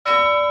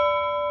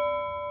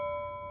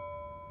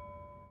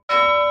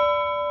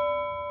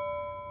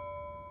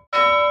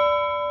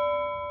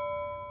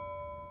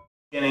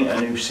Beginning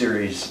a new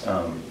series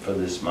for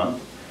this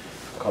month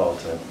called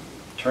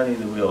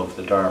Turning the Wheel of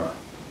the Dharma.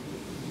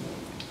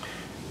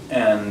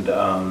 And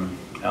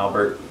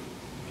Albert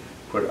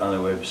put on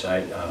the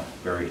website a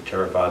very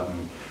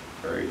Theravadan,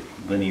 very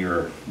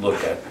linear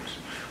look at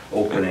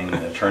opening,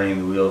 turning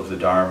the wheel of the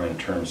Dharma in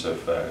terms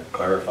of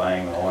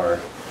clarifying all our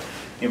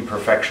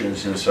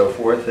imperfections and so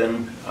forth.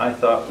 And I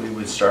thought we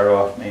would start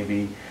off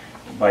maybe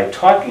by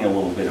talking a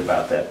little bit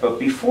about that. But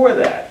before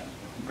that,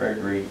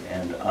 Gregory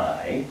and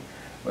I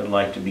would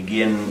like to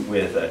begin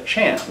with a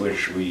chant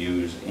which we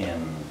use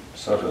in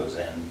Soto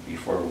Zen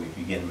before we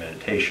begin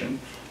meditation.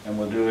 And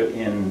we'll do it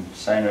in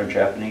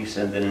Sino-Japanese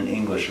and then in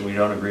English. And we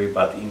don't agree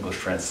about the English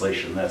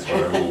translation. That's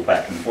what our little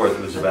back and forth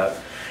was about.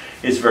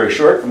 It's very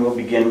short, and we'll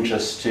begin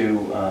just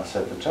to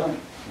set the tone.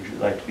 Would you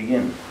like to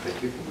begin?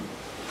 Thank you.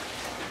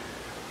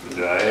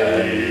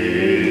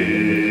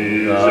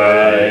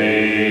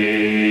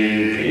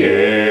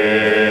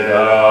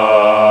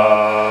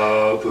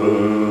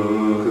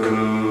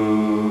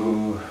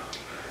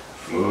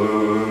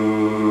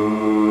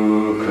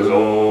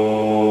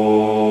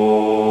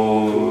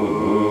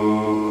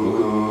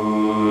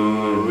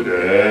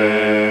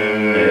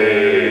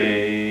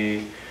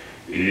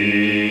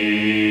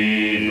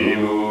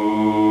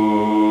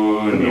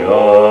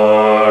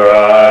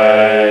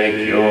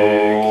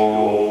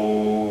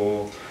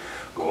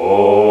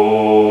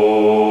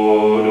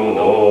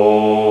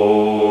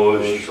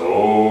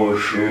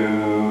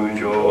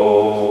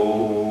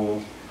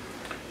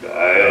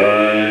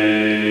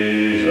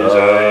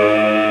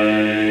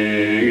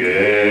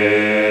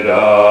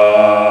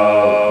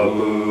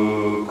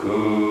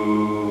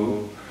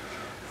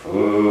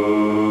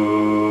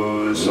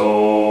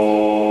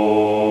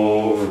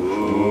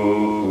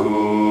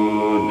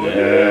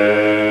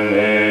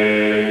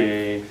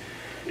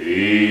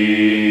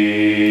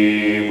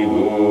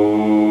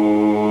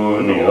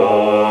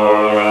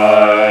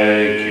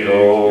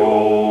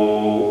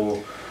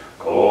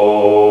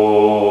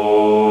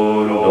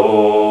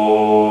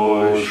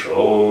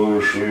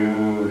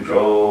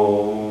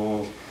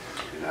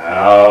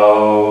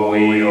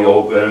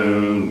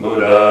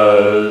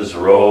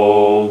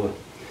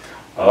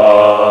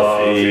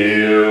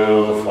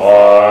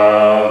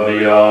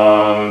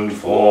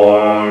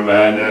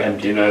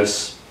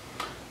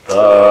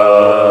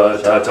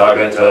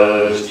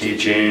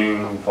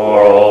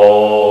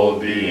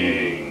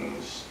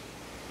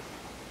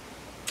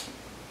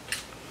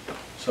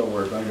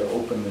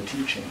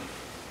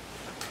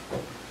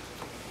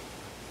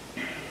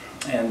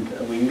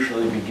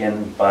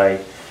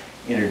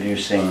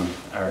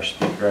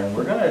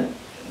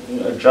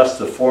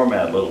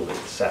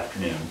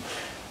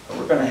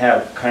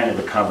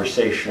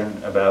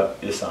 Conversation about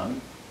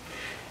Issan.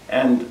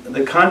 And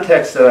the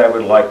context that I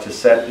would like to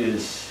set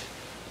is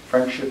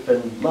friendship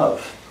and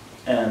love.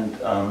 And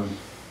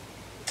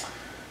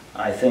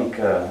I think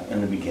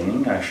in the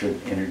beginning I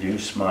should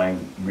introduce my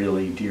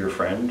really dear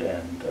friend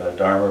and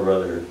Dharma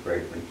brother,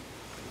 Gregory,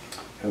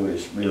 who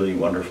is really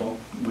wonderful.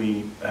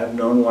 We have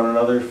known one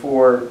another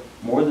for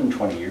more than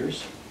 20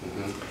 years.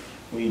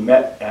 Mm-hmm. We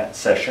met at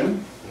session.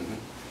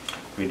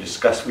 Mm-hmm. We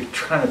discussed, we're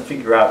trying to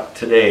figure out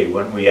today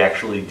when we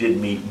actually did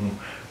meet and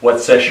what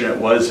session it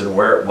was and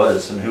where it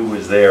was and who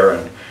was there.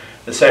 And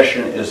the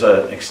session is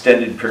an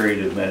extended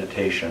period of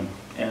meditation.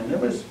 And it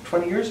was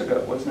 20 years ago,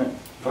 wasn't it?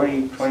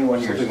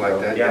 21 years ago. Something like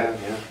that, yeah.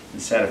 In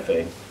Santa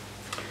Fe.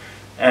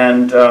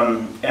 And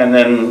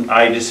then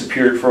I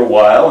disappeared for a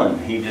while, and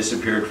he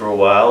disappeared for a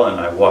while, and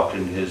I walked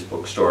into his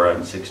bookstore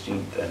on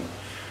 16th and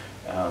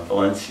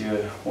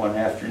Valencia one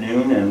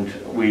afternoon, and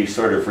we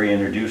sort of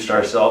reintroduced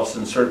ourselves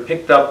and sort of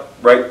picked up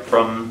right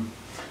from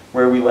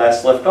where we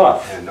last left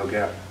off. Yeah, no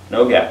gap.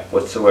 No gap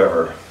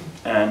whatsoever.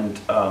 And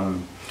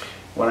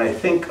when I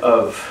think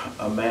of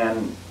a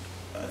man,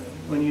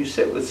 when you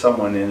sit with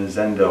someone in a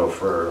zendo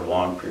for a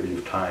long period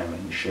of time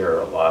and share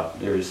a lot,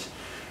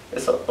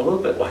 it's a little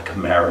bit like a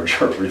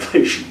marriage or a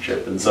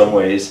relationship in some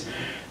ways.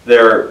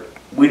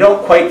 We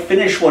don't quite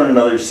finish one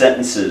another's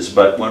sentences,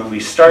 but when we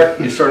start,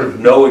 you sort of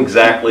know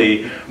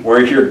exactly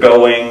where you're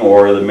going,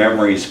 or the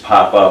memories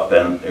pop up,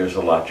 and there's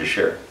a lot to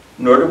share.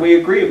 Nor do we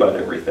agree about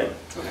everything.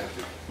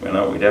 You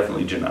know, we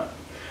definitely do not.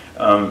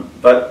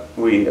 But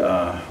we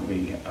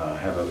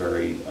have a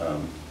very,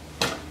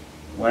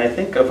 when I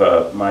think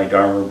of my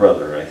Dharma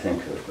brother, I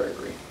think of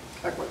Gregory.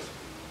 Likewise.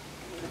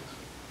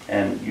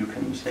 And you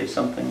can say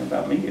something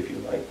about me if you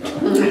like. There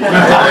you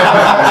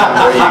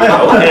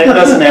go. And it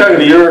doesn't have to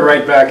be. You're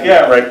right back.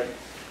 Yeah, right.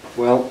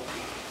 Well,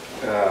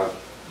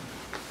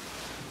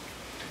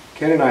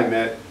 Ken and I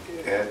met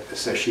at a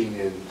session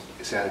in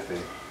Santa Fe,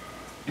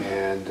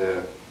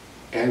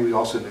 and we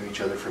also knew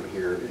each other from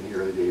here in the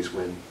early days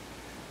when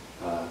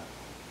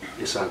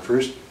Issan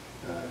first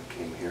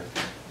came here.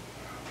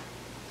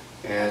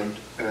 And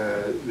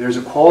there's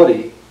a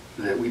quality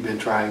that we've been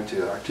trying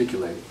to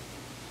articulate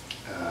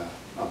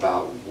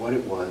about what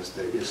it was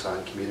that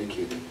Issan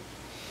communicated.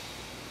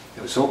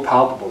 It was so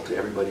palpable to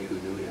everybody who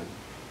knew him.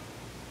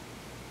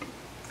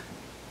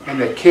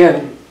 And that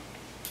Ken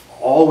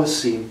always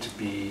seemed to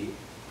be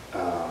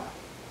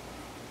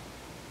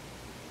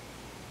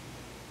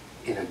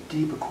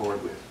deep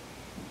accord with.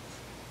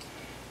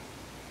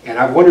 And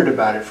I've wondered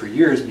about it for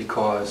years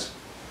because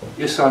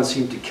Issan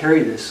seemed to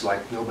carry this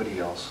like nobody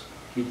else.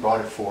 He brought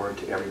it forward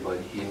to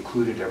everybody. He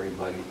included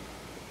everybody.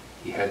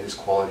 He had this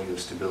quality of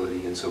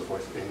stability and so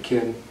forth. And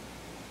Ken,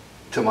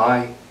 to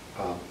my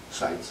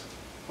sights,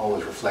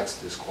 always reflects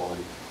this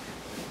quality.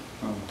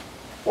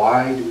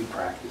 Why do we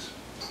practice?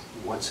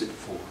 What's it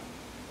for?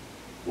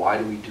 Why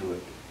do we do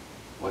it?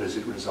 What does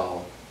it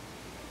resolve?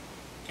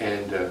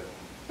 And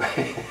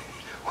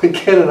when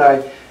Ken and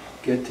I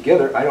get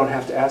together, I don't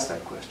have to ask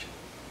that question.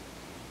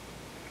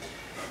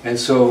 And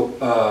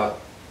so,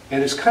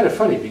 and it's kind of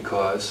funny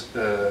because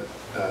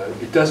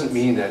it doesn't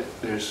mean that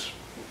there's,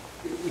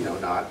 you know,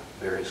 not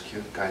various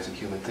kinds of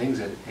human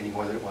things any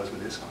more than it was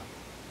with Issan.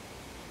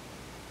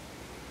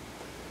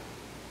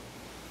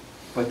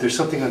 But there's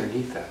something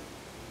underneath that.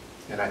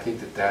 And I think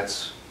that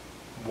that's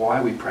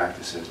why we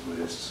practice as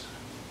Buddhists,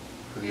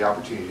 for the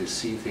opportunity to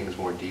see things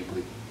more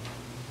deeply,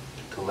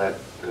 to let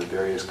the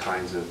various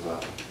kinds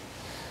of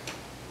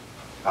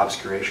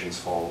obscurations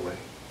fall away.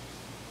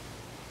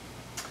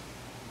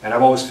 And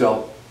I've always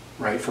felt,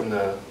 right from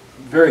the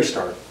very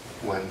start,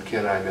 when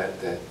Ken and I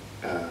met,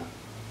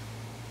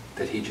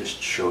 that he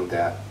just showed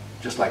that,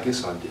 just like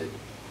Issan did,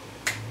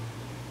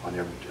 on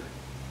every turn.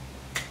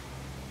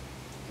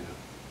 You know?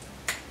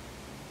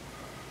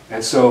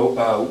 And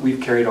so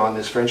we've carried on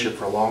this friendship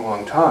for a long,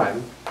 long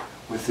time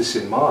with this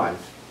in mind,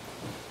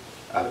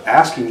 of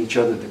asking each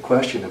other the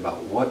question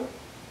about what,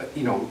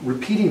 you know,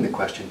 repeating the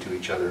question to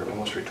each other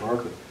almost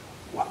rhetorically.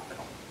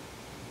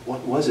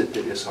 What was it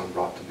that Issan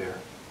brought to bear?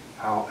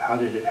 How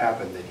did it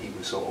happen that he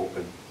was so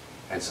open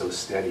and so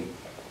steady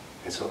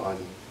and so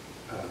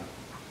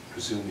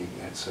unpresuming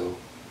and so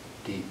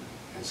deep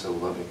and so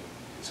loving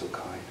and so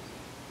kind?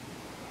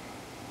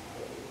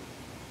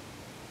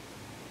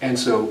 And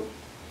so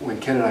when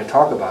Ken and I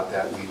talk about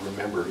that, we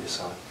remember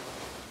Issan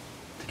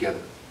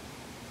together.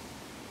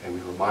 And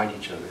we remind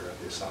each other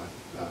of Issan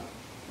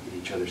in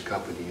each other's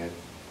company. And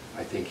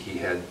I think he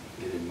had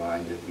it in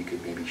mind that we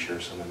could maybe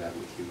share some of that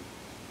with you.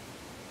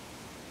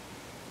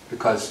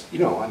 Because, you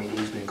know, I mean,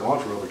 he's been gone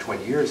for over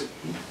 20 years.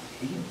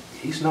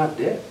 He's not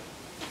dead.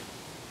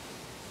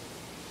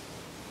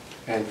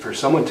 And for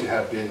someone to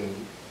have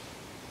been,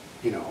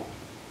 you know,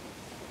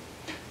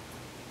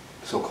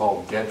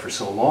 so-called dead for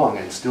so long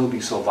and still be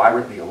so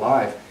vibrantly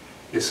alive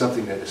is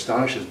something that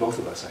astonishes both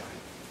of us, I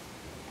think.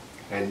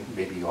 And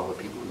maybe all the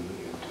people who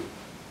knew him too,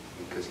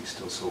 because he's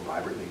still so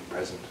vibrantly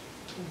present.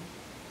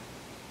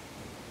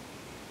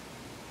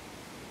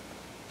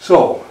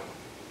 So,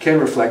 Ken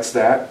reflects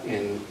that,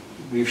 and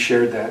we've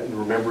shared that in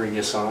remembering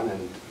Issan,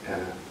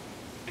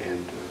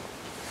 and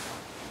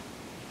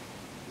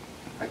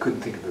I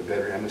couldn't think of a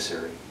better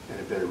emissary and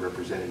a better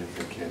representative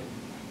than Ken.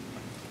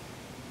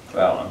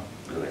 Well, I'm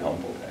really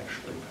humbled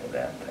actually by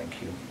that. Thank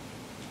you.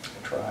 I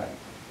try.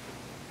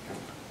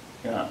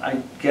 Yeah,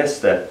 I guess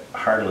that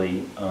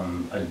hardly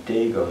a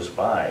day goes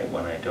by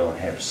when I don't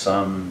have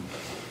some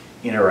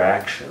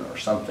interaction or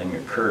something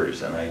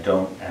occurs and I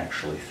don't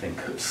actually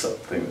think of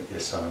something that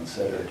Issan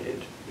said or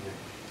did.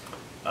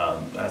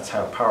 That's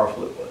how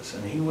powerful it was.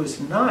 And he was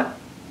not,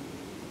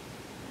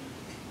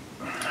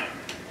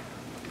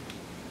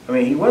 I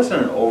mean, he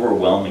wasn't an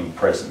overwhelming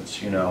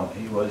presence, you know.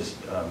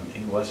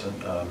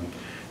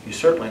 He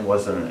certainly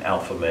wasn't an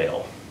alpha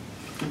male.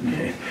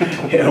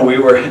 You know, we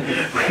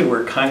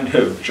were kind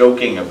of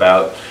joking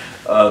about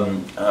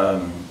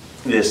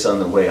this on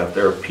the way up.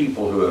 There are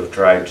people who have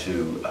tried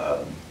to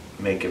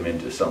make him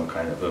into some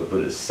kind of a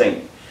Buddhist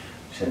saint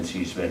since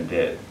he's been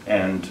dead,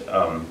 and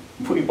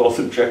we both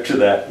object to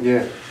that.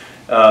 Yeah.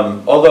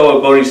 Although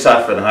a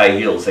bodhisattva in high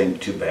heels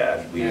ain't too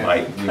bad, we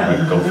might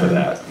go for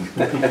that.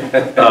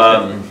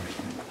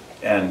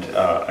 And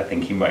I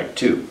think he might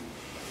too.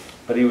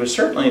 But he was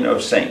certainly no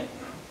saint.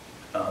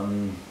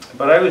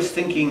 But I was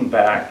thinking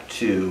back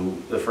to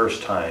the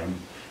first time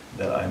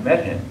that I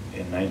met him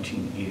in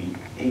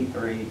 1988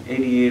 or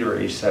 88 or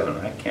 87.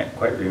 I can't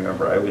quite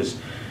remember. I was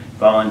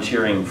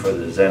volunteering for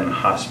the Zen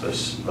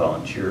Hospice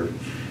volunteer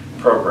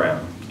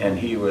program, and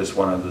he was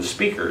one of the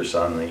speakers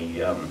on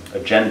the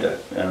agenda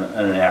in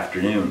an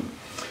afternoon.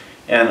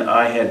 And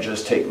I had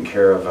just taken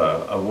care of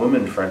a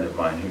woman friend of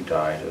mine who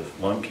died of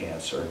lung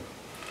cancer.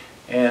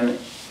 And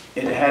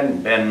it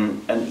hadn't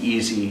been an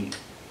easy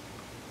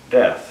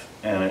death.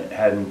 And it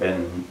hadn't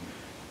been,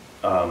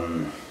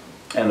 and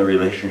the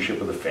relationship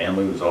with the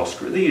family was all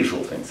screwed, the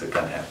usual things that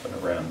kind of happen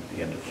around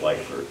the end of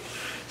life or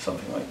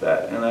something like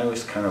that. And I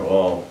was kind of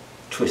all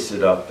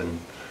twisted up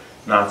in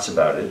knots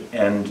about it.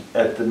 And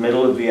at the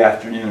middle of the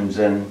afternoon,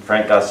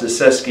 Frank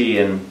Ostaseski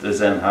and the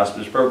Zen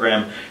Hospice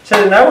program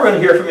said, now we're going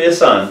to hear from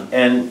Issan.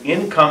 And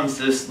in comes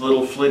this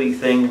little flitty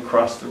thing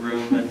across the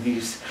room, and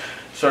he's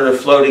sort of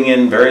floating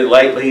in very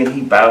lightly, and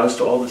he bows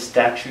to all the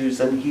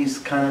statues, and he's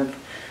kind of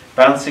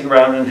bouncing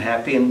around and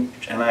happy, and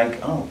I,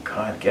 oh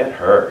God, get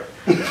her.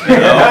 You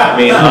know, I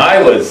mean,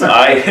 I was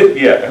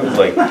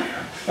like,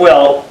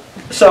 well,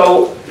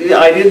 So yeah,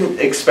 I didn't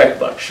expect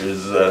much,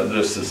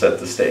 just to set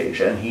the stage.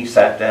 And he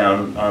sat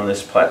down on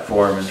this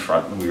platform in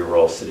front, and we were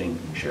all sitting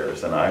in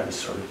chairs, and I was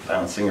sort of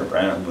bouncing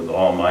around with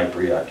all my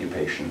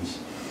preoccupations.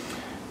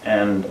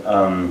 And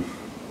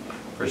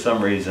for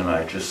some reason,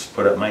 I just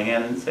put up my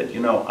hand and said,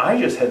 you know, I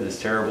just had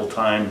this terrible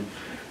time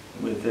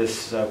with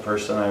this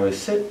person I was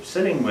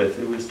sitting with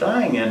who was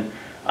dying, and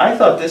I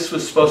thought this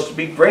was supposed to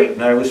be great,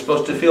 and I was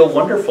supposed to feel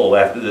wonderful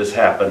after this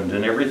happened,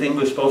 and everything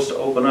was supposed to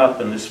open up,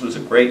 and this was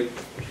a great,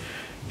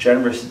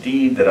 generous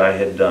deed that I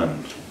had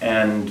done.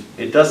 And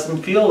it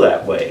doesn't feel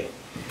that way.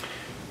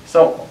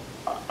 So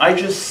I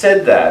just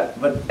said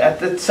that, but at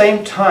the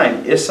same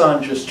time,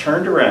 Issan just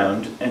turned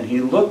around and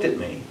he looked at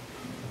me.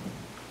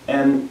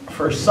 And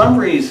for some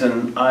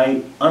reason,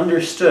 I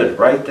understood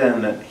right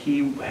then that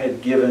he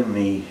had given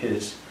me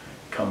his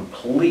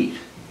complete,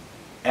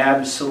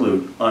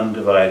 absolute,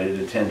 undivided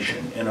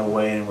attention in a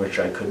way in which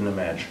I couldn't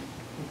imagine.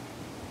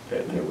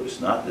 That there was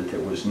not that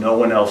there was no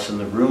one else in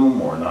the room,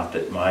 or not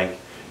that my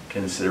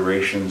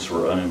considerations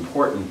were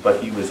unimportant,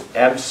 but he was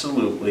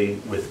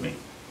absolutely with me,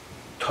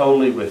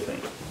 totally with me.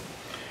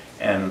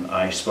 And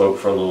I spoke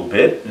for a little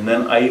bit, and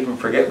then I even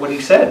forget what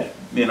he said.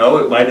 You know,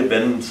 it might have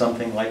been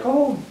something like,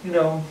 oh, you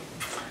know,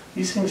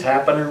 these things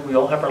happen, or we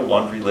all have our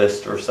laundry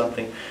list or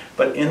something.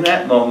 But in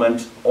that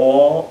moment,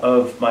 all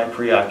of my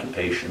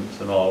preoccupations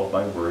and all of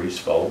my worries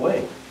fell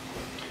away.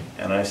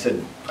 And I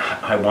said,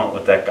 I want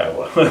what that guy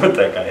wants, what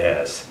that guy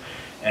has.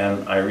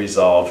 And I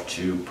resolved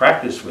to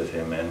practice with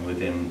him, and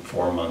within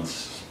 4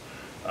 months,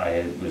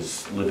 I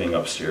was living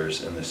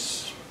upstairs in the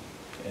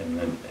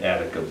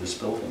attic of this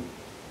building.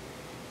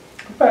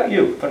 What about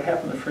you? What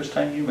happened the first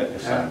time you met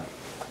Issan?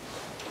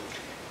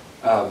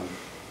 I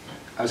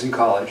was in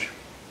college,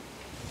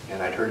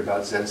 and I'd heard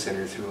about Zen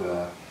Center through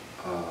a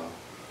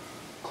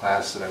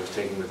class that I was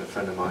taking with a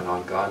friend of mine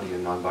on Gandhi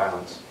and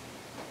nonviolence.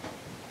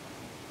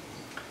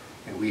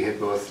 And we had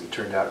both, it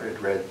turned out, had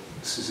read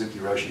Suzuki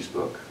Roshi's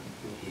book.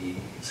 He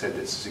said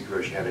that Suzuki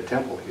Roshi had a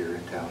temple here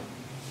in town.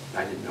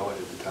 I didn't know it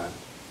at the time.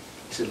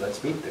 He said,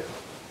 let's meet there.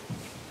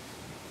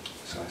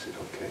 So I said,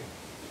 okay.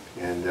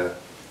 And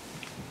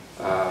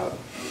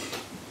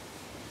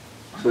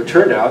so it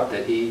turned out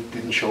that he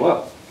didn't show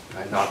up.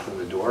 I knocked on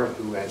the door, and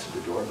who answered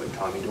the door but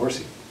Tommy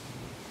Dorsey,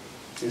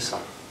 his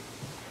son.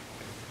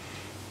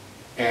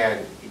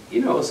 And,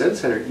 you know, Zen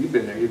Center, you've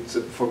been there, it's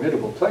a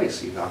formidable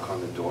place. You knock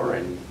on the door,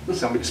 and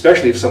somebody,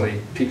 especially if somebody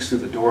peeks through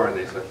the door and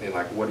they're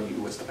like,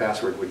 what's the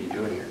password, what are you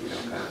doing here, you know,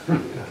 kind of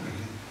thing, you know.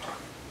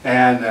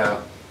 And,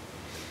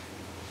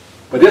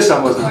 but this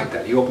son wasn't like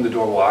that. He opened the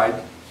door wide.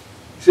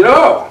 He said,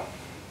 oh!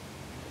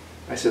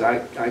 I said,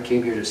 I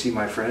came here to see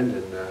my friend,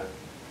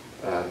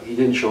 and he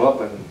didn't show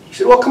up, and he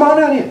said, well, come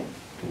on on in.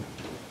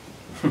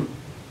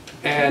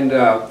 And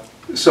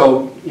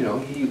so, you know,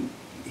 he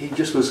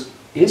just was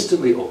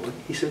instantly open.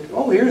 He said,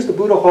 oh, here's the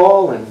Buddha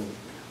Hall, and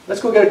let's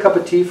go get a cup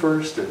of tea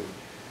first. And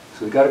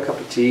so we got a cup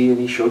of tea, and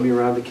he showed me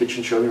around the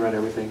kitchen, showed me around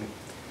everything.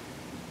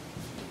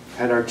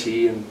 Had our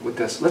tea, and with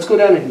this, let's go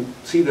down and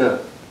see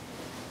the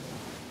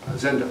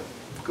Zendo.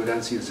 Go down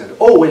and see the Zendo.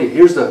 Oh, wait,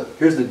 here's the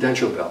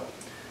Densho bell.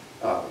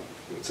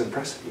 It's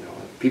impressive, you know.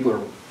 People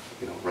are,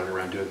 you know, running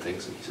around doing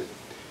things. And he said,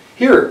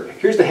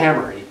 here's the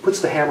hammer. And he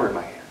puts the hammer in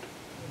my hand.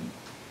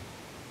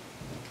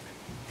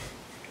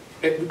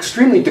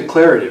 Extremely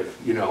declarative,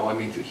 you know. I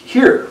mean,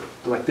 here,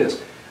 like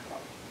this.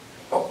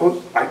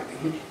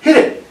 Hit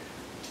it.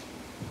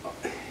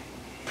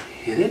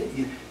 Hit it?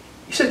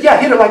 He said, yeah,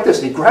 hit it like this.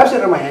 And he grabs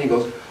it out of my hand. He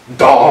goes,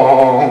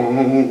 dong,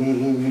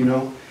 you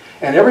know.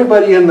 And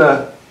everybody in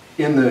the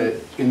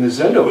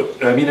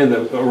Zendo, I mean,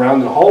 around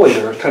the hallway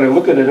there, kind of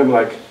looking at him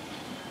like,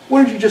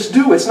 what did you just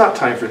do? It's not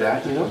time for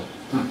that, you know.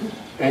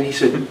 And he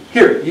said,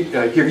 here,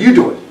 you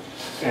do it.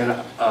 And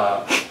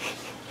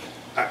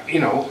you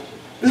know,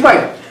 this is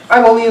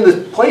I'm only in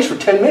this place for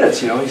 10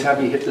 minutes, you know. He's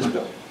having me hit this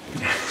bill.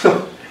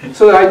 So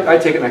I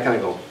take it and I kind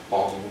of go,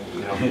 bong,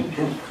 you know.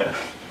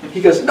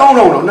 He goes,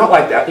 no, not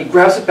like that. He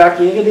grabs it back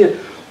to me and he did,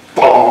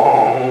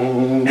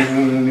 bong,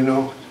 you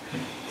know.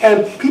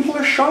 And people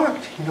are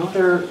shocked, you know.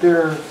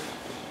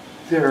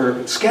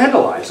 They're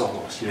scandalized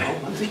almost, you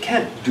know. They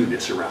can't do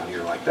this around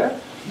here like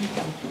that.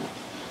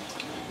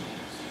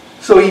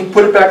 So he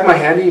put it back in my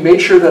hand and he made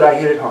sure that I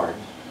hit it hard.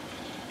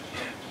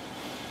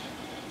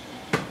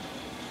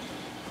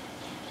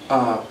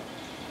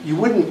 You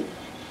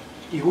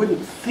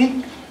wouldn't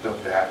think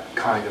of that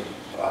kind of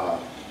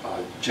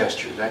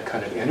gesture, that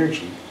kind of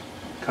energy,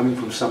 coming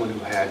from someone who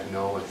had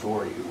no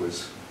authority, who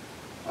was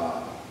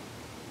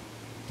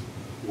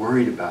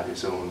worried about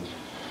his own,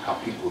 how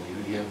people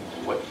viewed him,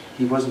 what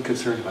he wasn't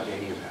concerned about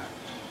any of that,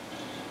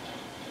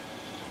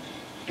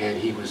 and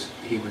he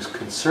was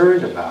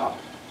concerned about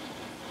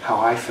how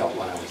I felt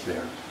when I was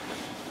there.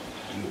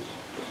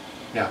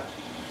 Yeah.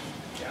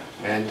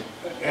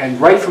 And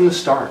right from the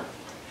start.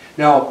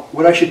 Now,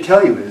 what I should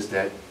tell you is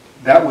that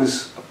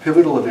was a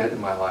pivotal event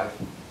in my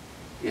life.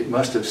 It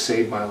must have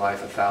saved my life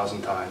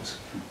 1,000 times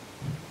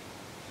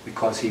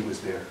because he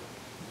was there.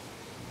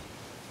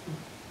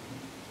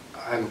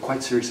 I'm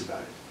quite serious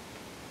about it.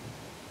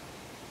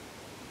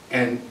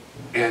 And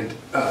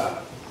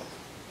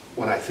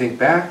when I think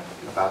back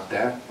about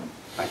that,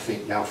 I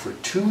think now for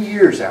 2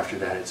 years after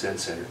that at Zen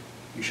Center,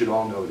 you should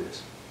all know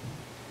this,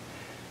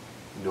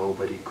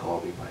 nobody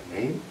called me by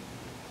name,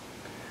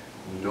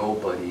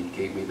 nobody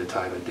gave me the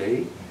time of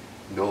day,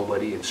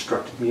 nobody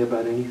instructed me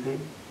about anything,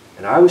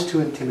 and I was too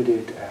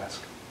intimidated to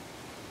ask.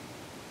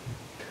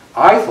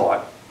 I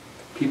thought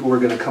people were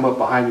going to come up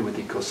behind me with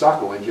the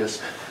kosako and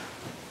just,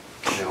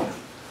 you know,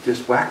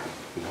 just whack me,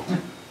 you know.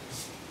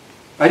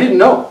 I didn't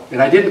know,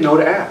 and I didn't know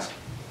to ask.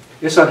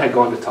 Issan had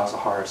gone to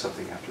Tassajara or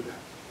something after that.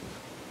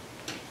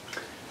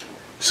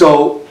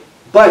 So,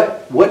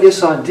 but what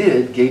Issan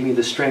did gave me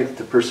the strength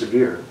to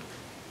persevere.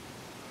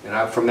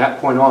 And from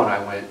that point on, I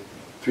went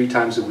 3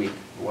 times a week.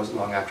 It wasn't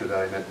long after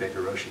that I met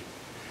Baker Roshi.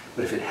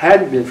 But if it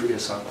hadn't been for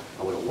Issan,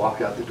 I would have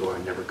walked out the door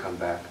and never come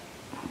back.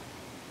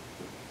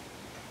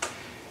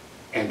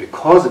 And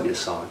because of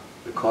Issan,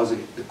 because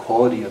of the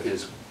quality of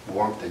his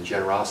warmth and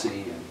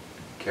generosity and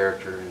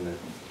character and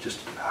just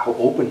how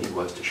open he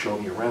was to show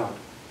me around,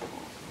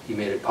 he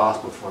made it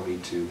possible for me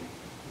to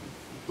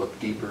look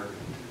deeper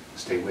and to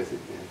stay with it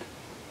and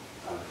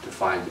to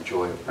find the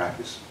joy of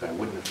practice that I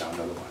wouldn't have found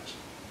otherwise.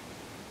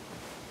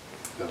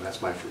 So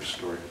that's my first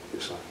story of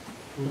Issan.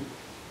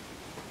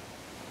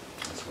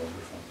 That's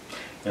wonderful.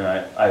 And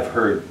I've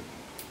heard,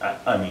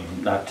 I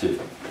mean, not to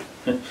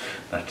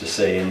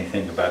say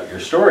anything about your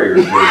story or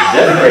to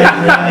denigrate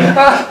anything,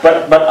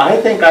 but I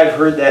think I've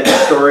heard that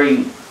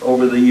story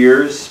over the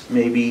years,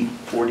 maybe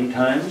 40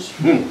 times.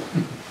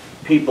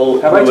 People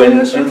have I told you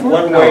this in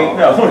one no. way,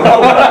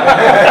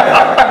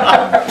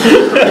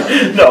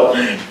 no,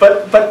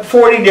 but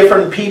 40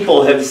 different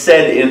people have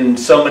said in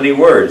so many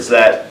words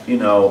that, you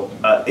know,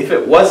 if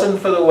it wasn't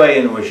for the way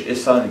in which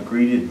Issan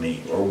greeted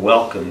me or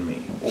welcomed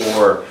me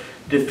or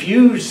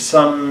diffused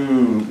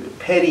some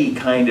petty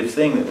kind of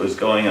thing that was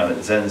going on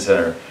at Zen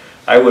Center,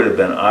 I would have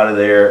been out of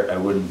there. I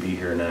wouldn't be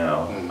here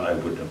now. I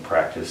wouldn't have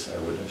practiced. I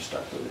wouldn't have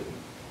stuck with it.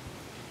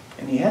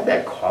 And he had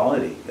that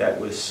quality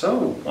that was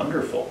so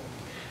wonderful.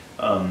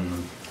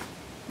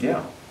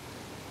 Yeah.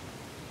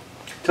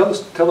 Tell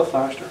the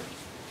flower story.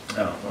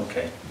 Oh,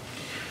 okay.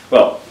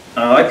 Well,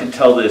 I like to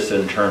tell this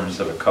in terms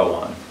of a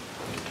koan,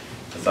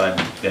 because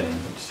I've been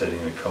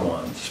studying the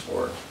koans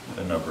for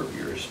a number of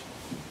years.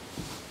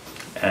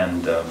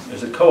 And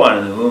there's a koan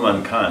in the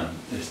Wuman Kan.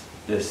 This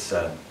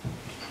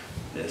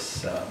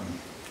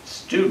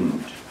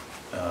student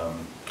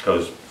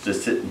goes to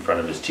sit in front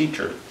of his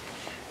teacher.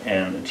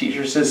 And the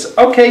teacher says,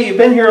 okay, you've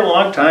been here a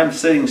long time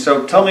sitting,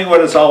 so tell me what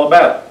it's all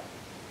about.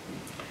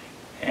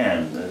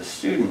 And the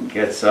student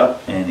gets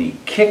up and he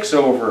kicks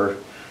over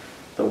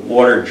the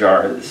water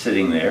jar that's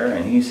sitting there,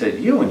 and he said,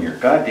 you and your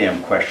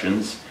goddamn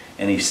questions,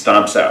 and he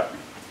stomps out.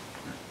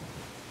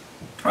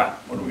 Ah,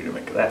 what are we to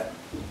make of that?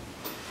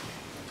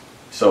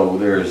 So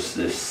there's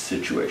this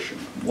situation.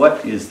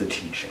 What is the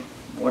teaching?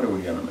 What are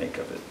we going to make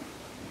of it?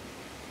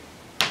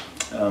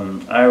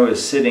 I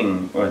was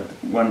sitting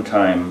one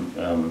time.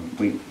 In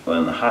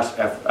the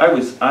hospital.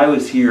 I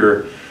was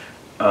here.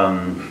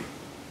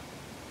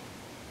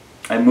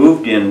 I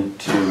moved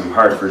into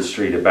Hartford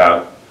Street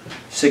about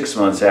 6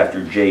 months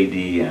after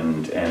J.D.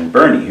 and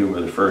Bernie, who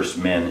were the first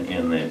men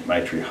in the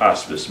Maitri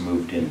Hospice,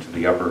 moved into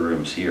the upper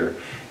rooms here,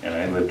 and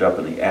I lived up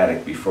in the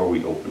attic before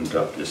we opened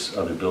up this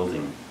other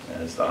building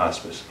as the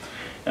hospice.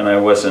 And I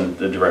wasn't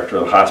the director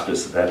of the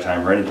hospice at that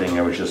time or anything.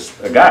 I was just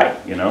a guy,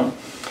 you know.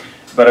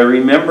 But I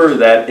remember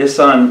that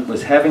Issan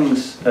was having,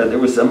 there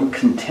was some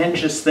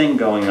contentious thing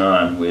going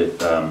on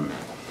with, a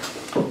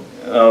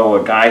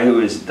guy who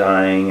was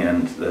dying,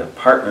 and the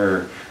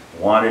partner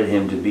wanted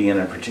him to be in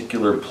a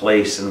particular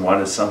place and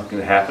wanted something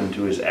to happen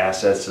to his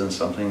assets and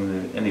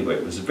something. Anyway,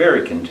 it was a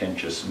very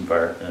contentious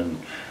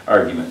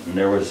argument. And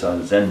there was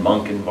a Zen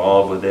monk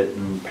involved with it,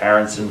 and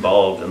parents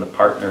involved, and the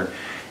partner.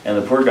 And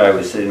the poor guy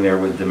was sitting there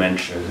with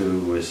dementia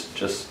who was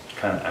just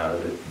kind of out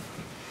of it.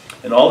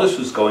 And all this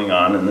was going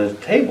on in the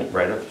table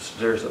right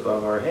upstairs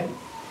above our head.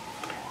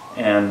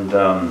 And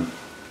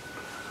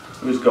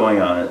it was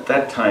going on. At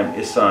that time,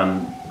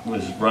 Issan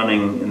was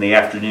running in the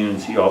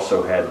afternoons. He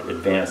also had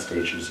advanced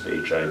stages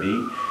of HIV.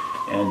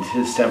 And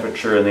his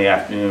temperature in the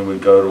afternoon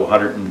would go to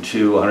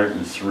 102,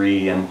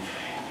 103, and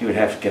he would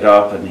have to get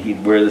up, and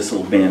he'd wear this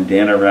little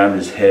bandana around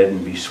his head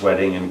and be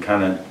sweating and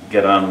kind of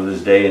get on with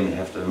his day and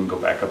have to then go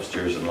back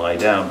upstairs and lie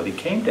down. But he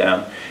came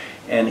down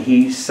and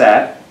he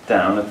sat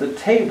down at the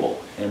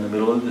table in the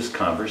middle of this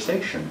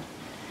conversation.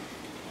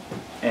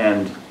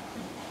 And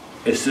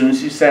as soon as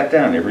he sat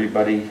down,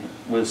 everybody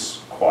was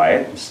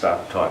quiet and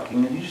stopped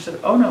talking, and he just said,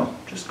 oh no,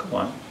 just go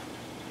on.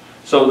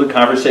 So the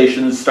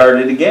conversation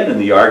started again, and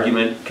the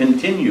argument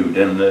continued,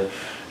 and the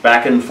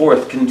back and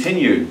forth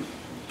continued.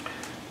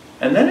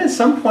 And then at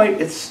some point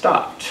it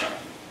stopped.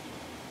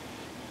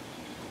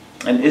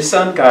 And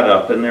Issan got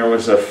up, and there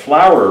was a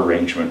flower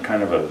arrangement,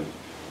 kind of a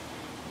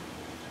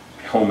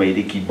homemade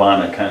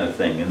ikebana kind of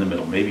thing in the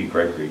middle. Maybe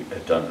Gregory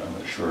had done it, I'm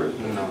not sure.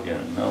 No,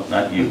 yeah, no,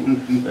 not you.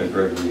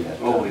 Gregory had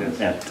done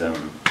it at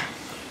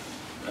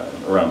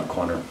around the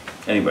corner.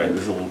 Anyway,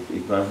 there's a little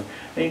ikebana.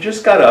 And he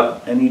just got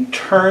up and he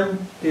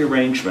turned the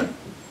arrangement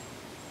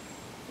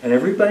And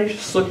everybody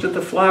just looked at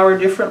the flower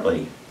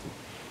differently.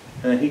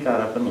 And then he got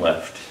up and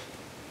left.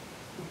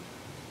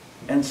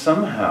 And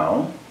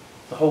somehow,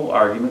 the whole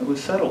argument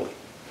was settled.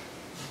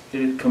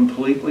 It had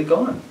completely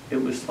gone.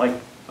 It was like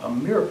a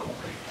miracle.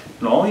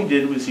 And all he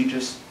did was he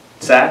just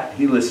sat,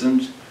 he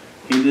listened,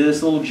 he did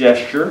this little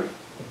gesture,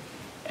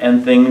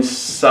 and things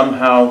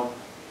somehow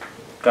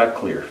got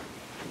clear.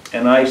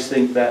 And I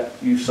think that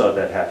you saw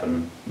that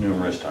happen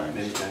numerous times.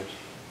 Many times.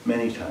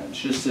 Many times.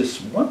 Just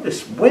this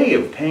way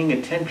of paying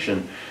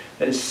attention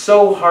that is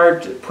so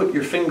hard to put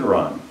your finger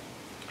on.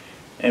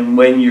 And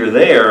when you're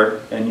there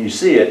and you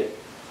see it,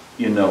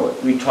 you know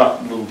it. We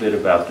talked a little bit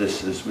about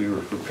this as we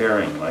were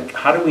preparing. Like,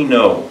 how do we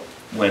know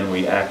when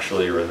we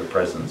actually are in the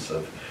presence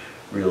of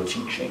real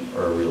teaching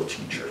or a real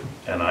teacher?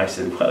 And I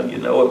said, well, you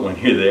know it when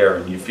you're there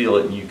and you feel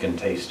it and you can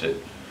taste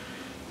it.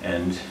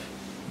 And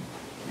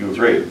you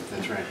agree.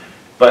 That's right.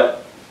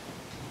 But,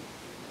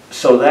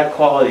 so that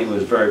quality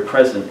was very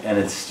present, and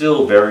it's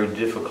still very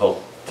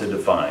difficult to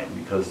define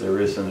because there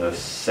isn't a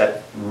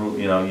set rule,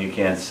 you know, you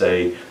can't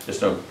say,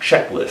 there's no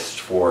checklist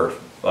for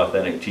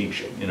authentic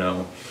teaching, you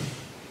know,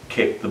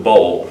 kick the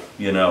bowl,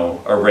 you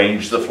know,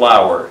 arrange the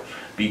flower,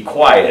 be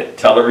quiet,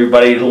 tell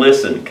everybody to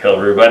listen, tell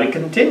everybody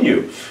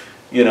continue.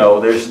 You know,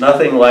 there's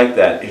nothing like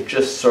that. It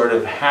just sort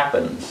of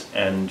happens,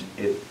 and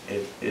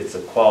it's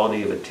a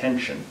quality of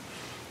attention.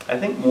 I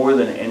think more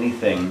than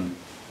anything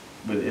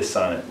with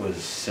Issan, it was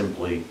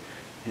simply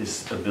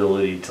his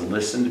ability to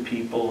listen to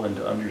people and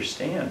to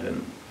understand.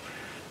 And,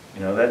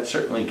 you know, that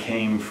certainly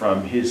came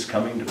from his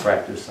coming to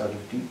practice out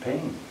of deep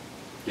pain.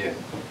 Yeah.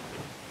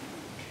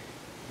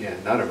 Yeah,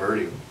 not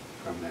averting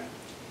from that.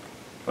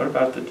 What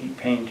about the deep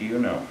pain do you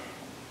know?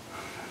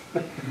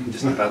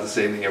 Just about the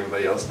same thing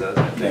everybody else does,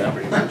 I think, Yeah.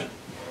 pretty much.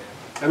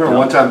 I remember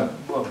one time,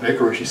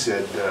 Gregory, she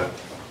said,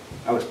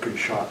 I was pretty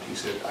shocked. He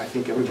said, I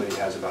think everybody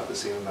has about the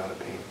same amount of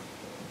pain.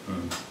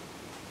 Mm.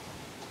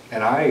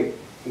 And I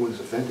was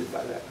offended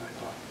by that. I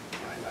thought,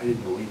 I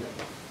didn't believe it.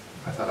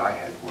 I thought I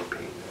had more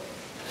pain.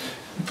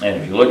 And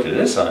if you looked at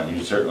Issan,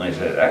 you certainly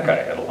said that guy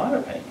had a lot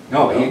of pain.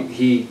 No, You know?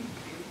 he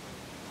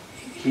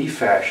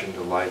fashioned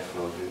a life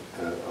of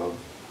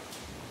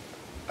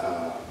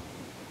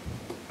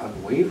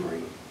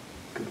unwavering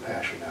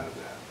compassion out of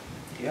that.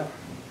 Yeah.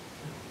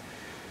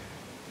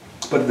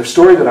 But the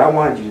story that I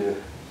wanted you to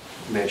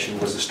mention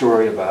was the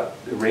story about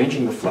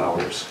arranging the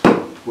flowers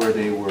where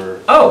they were.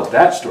 Oh.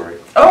 That story.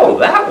 Oh,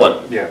 that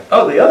one. Yeah.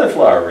 Oh, the other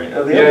flower ring.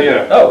 Oh, the other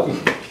Yeah. Oh.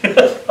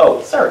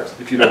 Oh, sorry.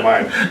 If you don't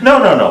mind. No,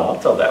 I'll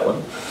tell that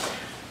one.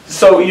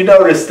 So you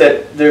notice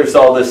that there's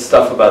all this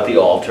stuff about the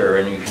altar,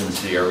 and you can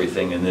see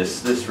everything in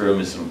this. This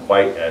room isn't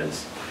quite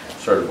as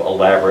sort of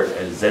elaborate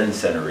as Zen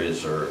Center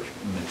is, or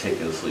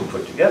meticulously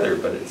put together,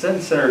 but at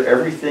Zen Center,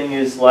 everything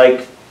is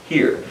like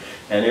here,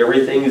 and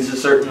everything is a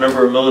certain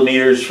number of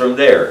millimeters from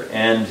there.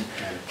 And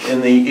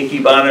in the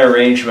Ikebana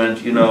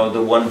arrangement, you know,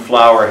 the one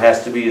flower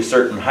has to be a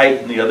certain height,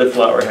 and the other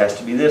flower has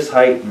to be this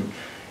height, and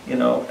you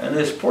know, and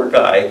this poor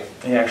guy,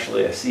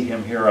 actually I see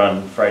him here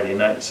on Friday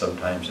nights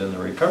sometimes in the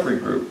recovery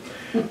group,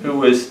 who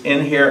was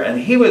in here, and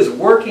he was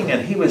working,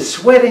 and he was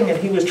sweating, and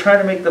he was trying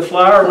to make the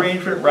flower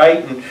arrangement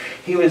right, and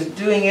he was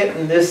doing it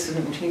and this,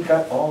 and he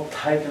got all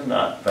tied in a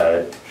knot about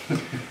it.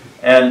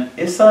 And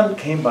Issan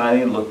came by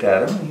and looked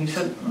at him, and he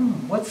said,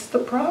 what's the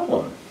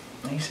problem?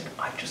 And he said,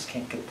 I just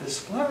can't get this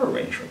flower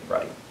arrangement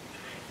right.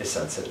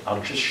 Issan said,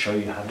 I'll just show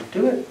you how to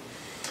do it.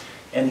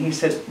 And he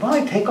said, well,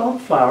 I take all the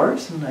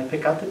flowers, and I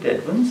pick out the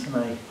dead ones, and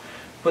I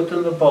put them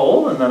in the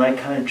bowl, and then I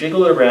kind of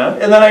jiggle it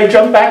around, and then I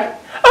jump back.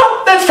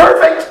 Oh, that's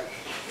perfect!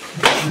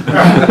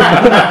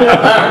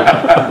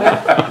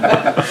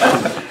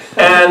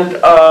 And,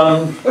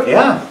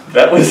 yeah,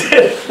 that was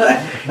it.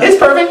 It's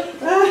perfect.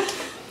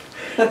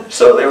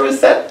 So there was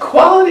that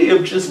quality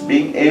of just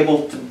being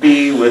able to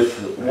be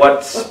with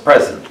what's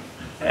present,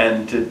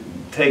 and to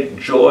take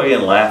joy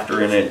and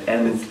laughter in it,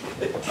 and,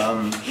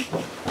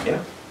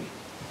 yeah.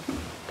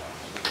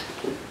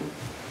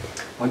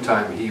 One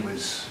time he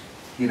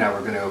and I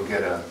were going to go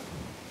get a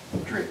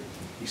drink.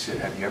 He said,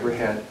 have you ever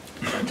had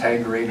a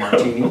Tanqueray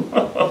martini?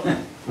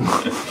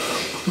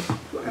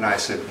 And I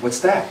said, what's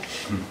that?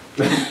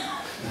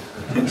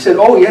 He said,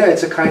 oh yeah,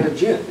 it's a kind of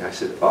gin. And I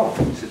said, oh.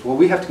 He said, well,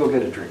 we have to go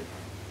get a drink.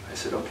 I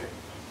said, okay.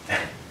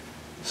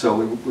 So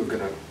we were going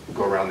to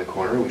go around the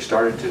corner. We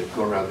started to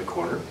go around the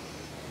corner.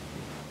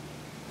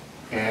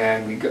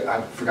 And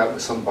I forgot it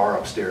was some bar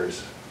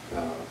upstairs,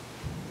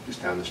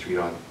 just down the street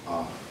on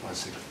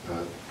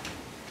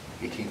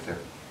 18th there.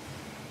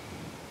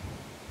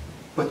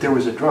 But there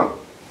was a drunk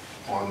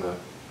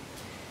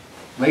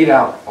laid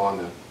out on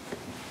the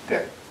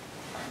deck,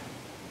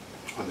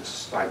 on the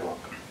sidewalk.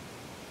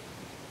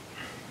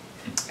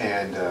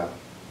 And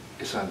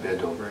his son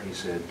bent over and he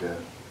said,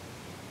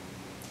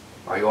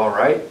 are you all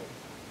right?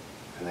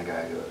 And the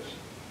guy goes,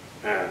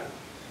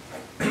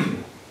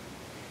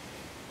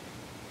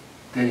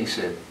 Then he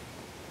said,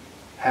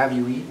 have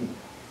you eaten?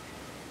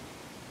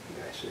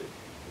 The guy said,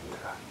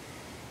 yeah.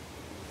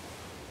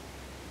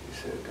 He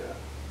said,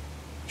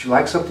 would you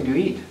like something to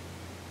eat?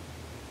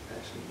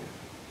 I said, yeah.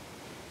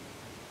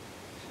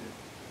 He said,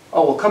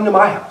 oh, well, come to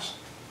my house.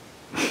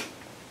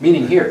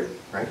 Meaning here,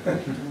 right?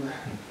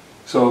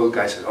 So the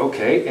guy said,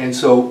 okay. And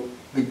so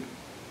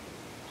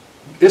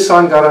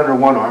Issan got under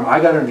one arm, I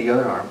got under the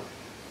other arm.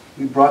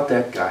 We brought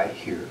that guy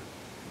here.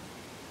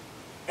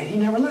 And he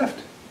never left.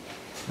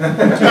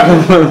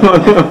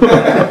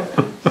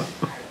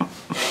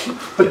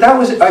 But that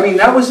was, I mean,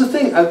 that was the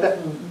thing.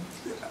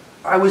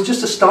 I was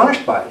just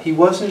astonished by it.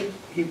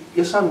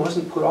 Issan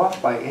wasn't put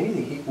off by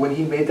anything. When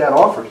he made that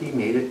offer, he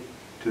made it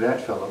to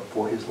that fellow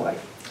for his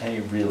life. And he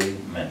really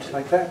meant it.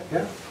 Like that,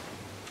 yeah.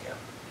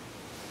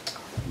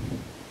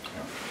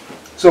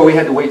 So we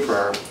had to wait for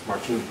our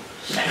martini.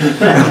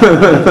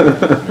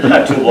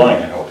 Not too long,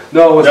 I hope.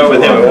 No, it wasn't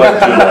with too him, long. it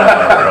wasn't too long.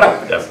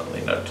 No,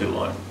 definitely not too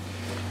long.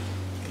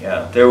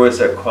 Yeah, there was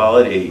a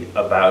quality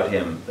about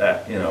him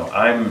that, you know,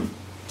 I'm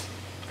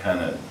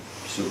kind of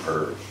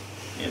super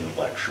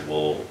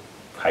intellectual,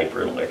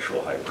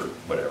 hyper-intellectual, hyper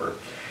whatever.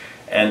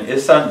 And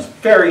Issan's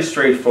very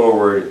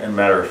straightforward and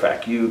matter of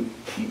fact.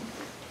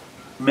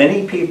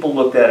 Many people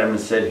looked at him and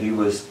said he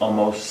was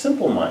almost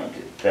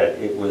simple-minded, that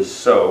it was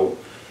so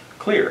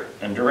clear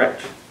and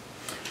direct.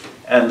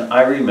 And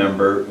I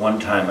remember one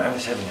time I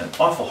was having an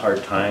awful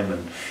hard time,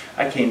 and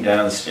I came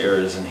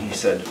downstairs and he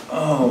said,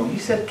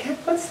 Ken,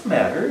 what's the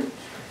matter?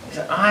 He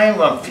said,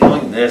 I'm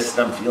feeling this,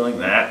 and I'm feeling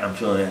that, and I'm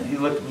feeling that. He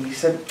looked at me, he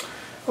said,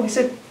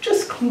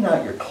 just clean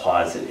out your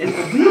closet. It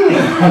really,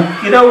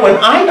 you know, when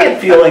I get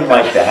feeling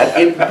like that,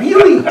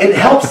 it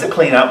helps to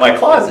clean out my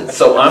closet.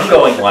 So I'm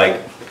going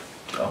like,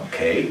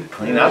 okay,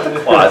 clean out the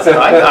closet.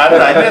 I got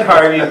it. I'm at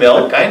Harvey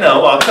Milk. I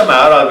know. I'll come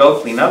out. I'll go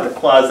clean out the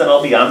closet.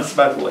 I'll be honest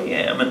about who I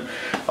am, and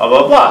blah,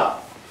 blah, blah.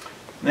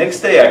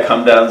 Next day I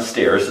come down the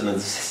stairs, and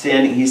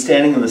he's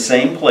standing in the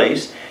same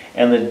place,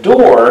 and the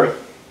door,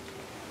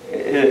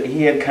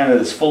 he had kind of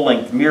this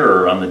full-length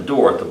mirror on the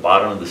door at the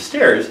bottom of the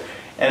stairs,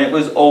 and it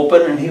was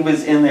open, and he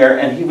was in there,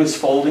 and he was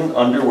folding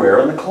underwear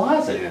in the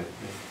closet. Yeah.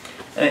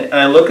 And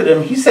I look at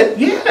him, he said,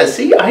 yeah,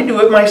 see, I do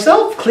it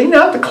myself. Clean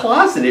out the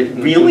closet. It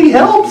really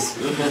helps.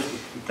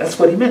 That's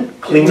what he meant.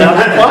 Clean out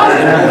the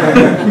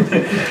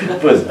closet.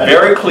 It was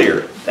very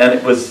clear.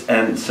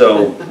 And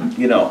so,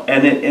 you know,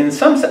 and in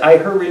some sense, I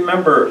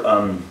remember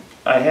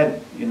I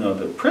had, you know,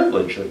 the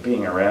privilege of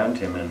being around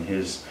him in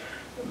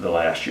the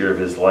last year of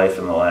his life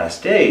and the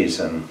last days,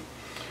 and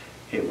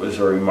it was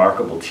a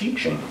remarkable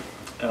teaching.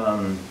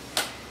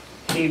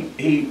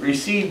 He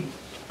received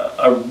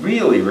a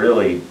really,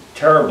 really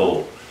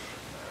terrible,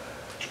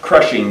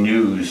 crushing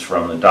news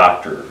from the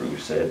doctor who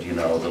said, you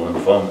know, the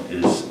lymphoma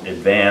is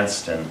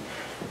advanced, and,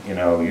 you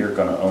know, you're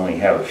going to only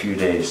have a few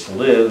days to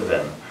live,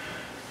 and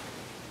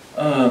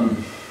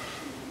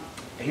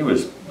he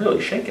was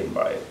really shaken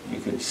by it. You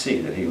could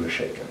see that he was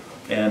shaken.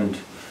 And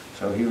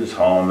so he was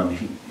home, and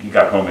he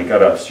got home, he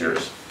got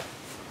upstairs.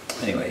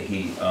 Anyway,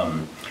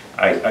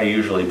 I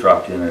usually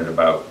dropped in at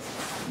about,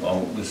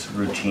 well, it was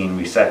routine.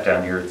 We sat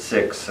down here at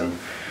 6, and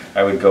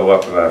I would go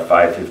up about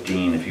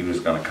 5:15 if he was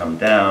going to come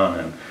down,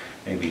 and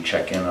maybe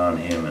check in on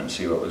him and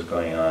see what was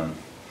going on.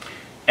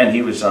 And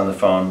he was on the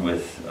phone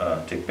with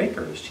Dick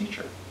Baker, his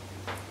teacher.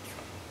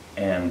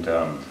 And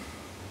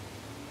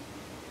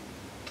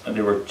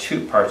there were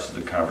two parts of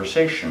the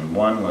conversation.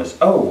 One was,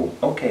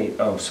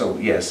 so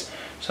yes.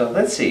 So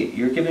let's see,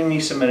 you're giving me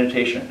some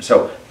meditation.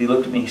 So he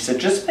looked at me, he said,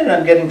 just a minute,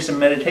 I'm getting some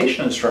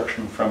meditation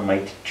instruction from my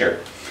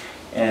teacher.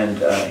 And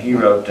he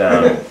wrote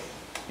down,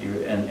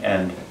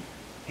 and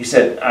he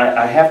said,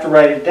 I have to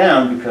write it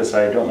down because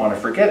I don't want to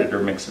forget it or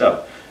mix it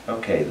up.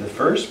 Okay, the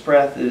first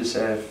breath is,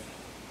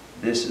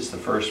 this is the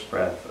first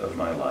breath of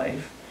my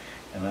life,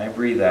 and I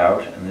breathe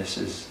out, and this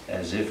is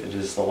as if it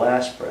is the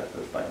last breath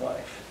of my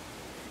life.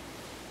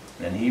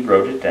 Then he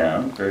wrote it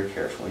down very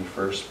carefully,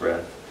 first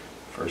breath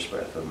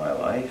of my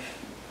life,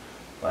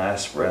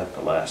 last breath,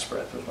 the last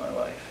breath of my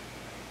life.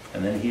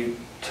 And then he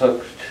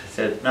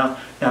said, now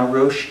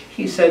Rosh,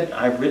 he said,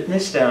 I've written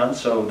this down,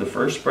 so the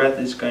first breath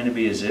is going to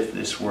be as if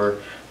this were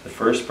the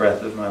first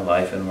breath of my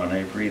life, and when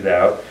I breathe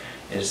out,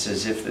 it's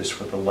as if this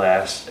were the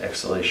last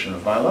exhalation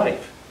of my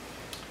life.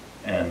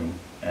 And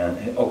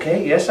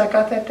okay, yes, I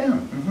got that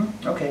down.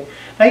 Okay.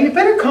 Now you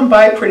better come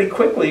by pretty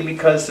quickly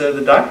because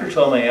the doctor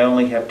told me I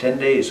only have 10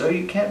 days. Oh,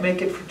 you can't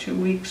make it for 2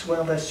 weeks?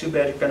 Well, that's too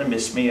bad. You're going to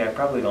miss me. I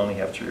probably only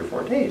have 3 or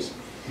 4 days.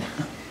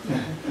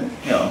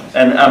 You know,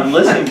 and I'm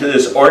listening to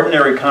this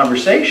ordinary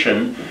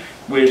conversation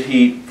which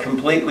he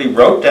completely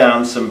wrote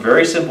down some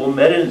very simple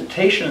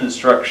meditation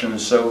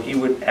instructions so he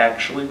would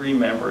actually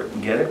remember it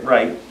and get it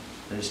right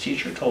that his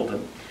teacher told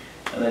him,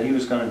 and that he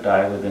was going to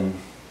die within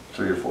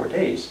 3 or 4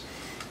 days,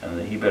 and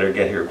that he better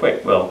get here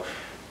quick. Well,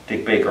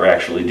 Dick Baker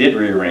actually did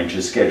rearrange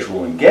his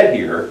schedule and get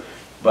here,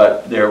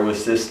 but there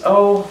was this,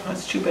 oh,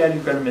 that's too bad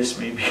you're going to miss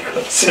me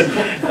because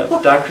the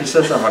doctor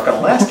says I'm not going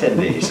to last 10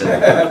 days.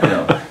 And, you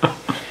know.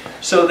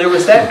 So there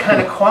was that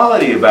kind of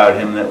quality about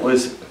him that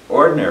was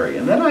ordinary.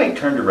 And then I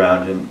turned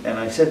around and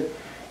I said,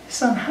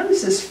 son, how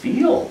does this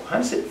feel? How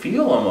does it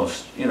feel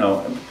almost, you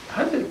know,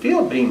 how does it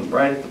feel being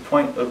right at the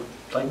point of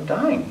like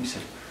dying? He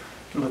said,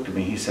 he looked at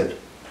me, he said,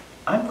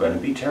 I'm going to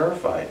be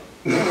terrified.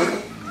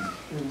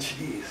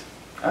 Jeez.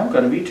 I'm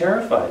going to be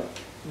terrified.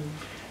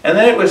 And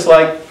then it was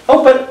like,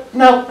 oh, but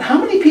now, how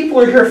many people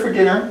are here for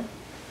dinner?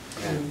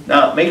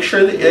 Now, make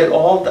sure that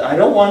I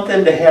don't want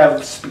them to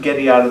have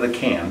spaghetti out of the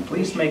can.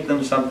 Please make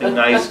them something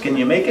nice. Can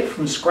you make it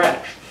from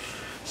scratch?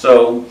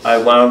 So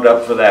I wound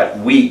up for that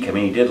week. I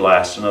mean, he did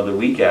last another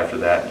week after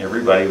that, and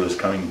everybody was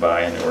coming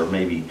by, and there were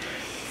maybe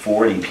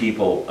 40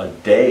 people a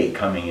day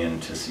coming in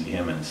to see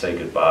him and say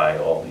goodbye.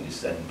 All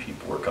these Zen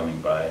people were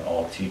coming by, and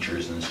all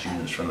teachers and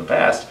students from the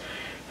past.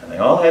 And they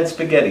all had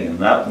spaghetti, and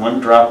not one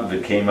drop of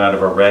it came out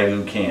of a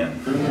ragu can.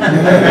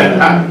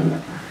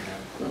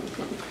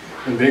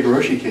 When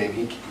Gregory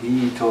came,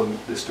 he told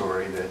the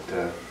story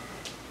that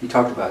he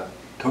talked about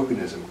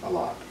tokenism a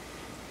lot.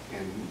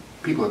 And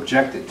people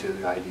objected to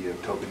the idea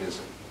of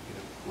tokenism,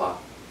 a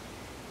lot.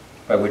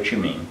 By which you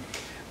mean?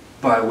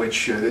 By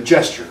which, the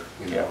gesture,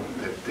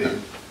 that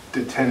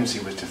the tendency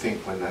was to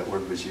think when that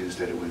word was used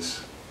that it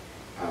was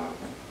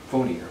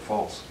phony or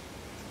false.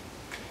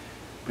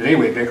 But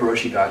anyway,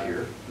 Gregory got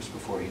here, just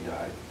before he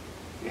died,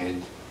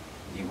 and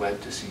he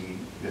went to see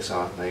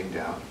Issan laying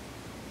down,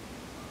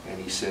 and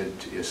he said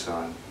to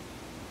Issan,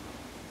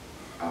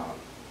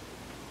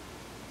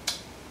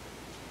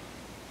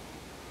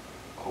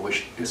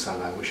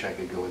 Issan, I wish I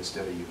could go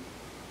instead of you.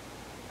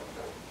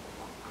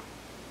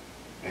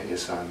 And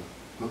Issan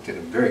looked at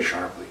him very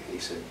sharply, and he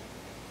said,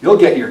 you'll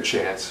get your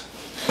chance.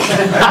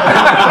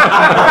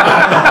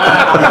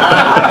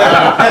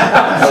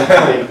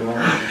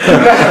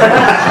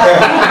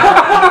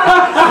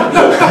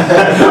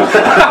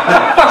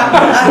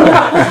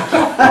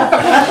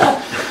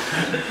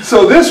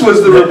 So this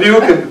was the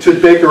rebuke to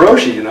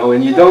Gregory,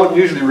 and you don't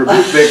usually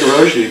rebuke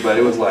Gregory, but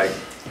it was like,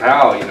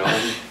 ow, it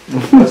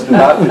was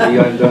about to be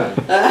undone.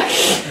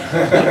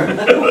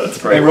 That's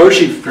great. And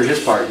Roshi, for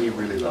his part, he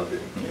really loved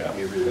it. Yeah,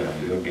 he really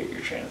loved it. You'll get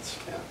your chance.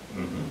 Yeah.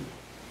 Mm-hmm.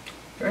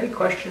 Are there any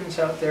questions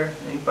out there?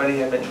 Anybody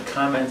have any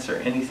comments or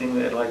anything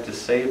they'd like to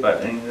say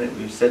about anything that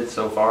we've said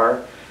so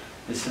far?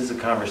 This is a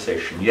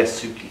conversation.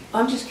 Yes, Suki.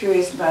 I'm just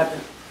curious about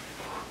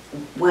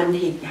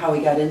how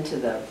he got into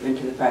the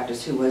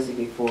practice. Who was he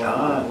before?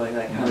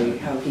 Like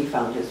how he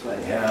found his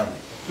way. Yeah.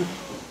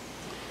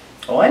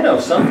 Well, I know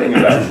something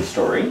about the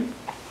story.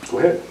 Go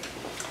ahead.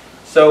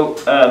 So,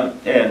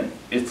 and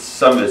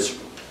some of it's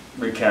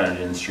recounted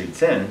in Street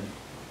Zen,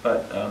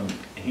 but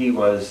he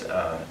was,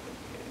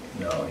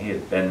 he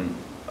had been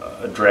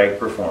a drag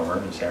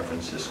performer in San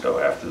Francisco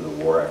after the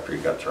war, after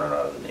he got thrown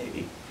out of the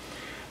Navy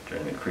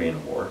during the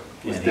Korean War.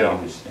 With Del.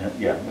 With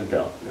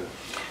Del. Yeah.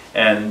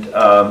 And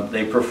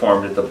they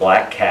performed at the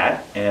Black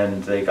Cat,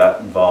 and they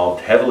got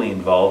heavily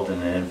involved in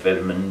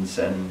amphetamines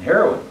and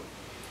heroin.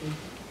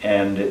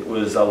 And it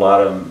was a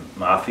lot of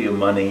mafia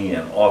money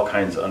and all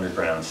kinds of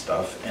underground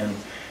stuff. And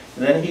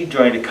then he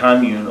joined a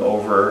commune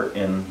over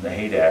in the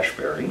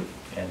Haight-Ashbury,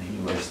 and he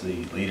was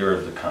the leader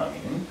of the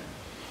commune.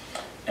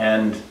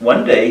 And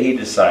one day he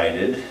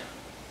decided,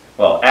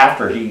 well,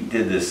 after he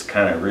did this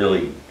kind of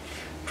really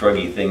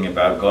druggy thing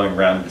about going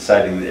around and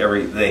deciding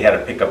that they had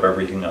to pick up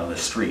everything on the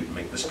street and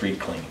make the street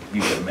clean.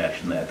 You can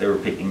imagine that. They were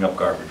picking up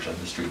garbage on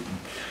the street.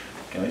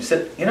 And he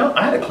said,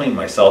 I had to clean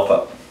myself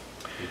up.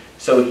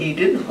 So he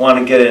didn't want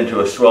to get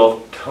into a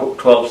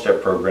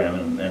 12-step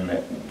program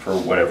and for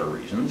whatever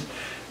reasons,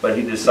 but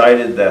he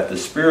decided that the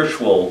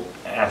spiritual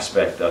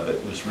aspect of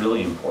it was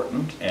really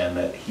important, and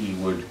that he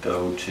would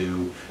go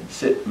to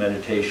sit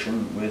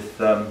meditation with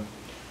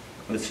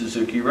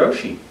Suzuki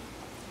Roshi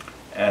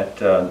at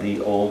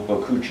the old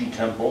Bokuji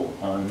temple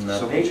on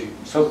Sokuji.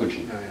 Oh,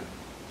 yeah.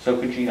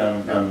 Sokuji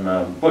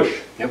on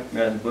Bush, yep.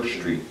 Bush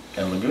Street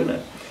and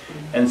Laguna.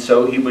 And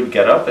so he would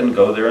get up and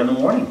go there in the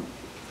morning.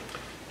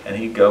 And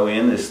he'd go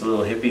in this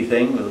little hippie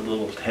thing with a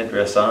little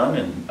headdress on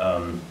and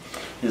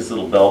his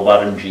little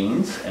bell-bottom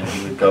jeans, and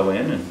he would go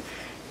in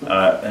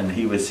and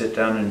he would sit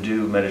down and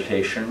do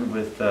meditation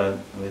with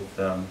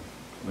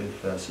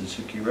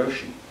Suzuki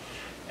Roshi.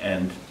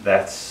 And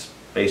that's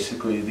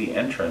basically the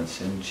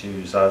entrance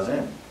into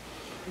Zazen.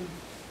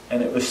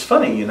 And it was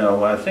funny, when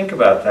I think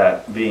about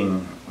that,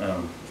 being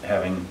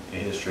having a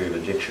history of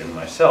addiction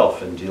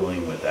myself and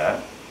dealing with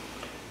that,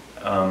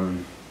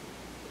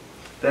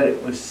 that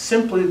it was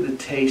simply the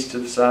taste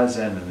of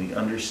Zazen and the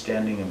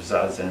understanding of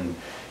Zazen.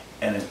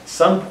 And at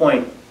some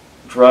point,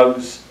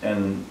 drugs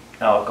and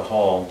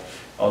alcohol,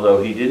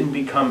 although he didn't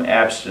become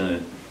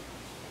abstinent,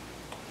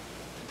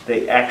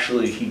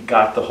 he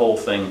got the whole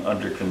thing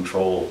under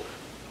control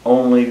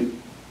only.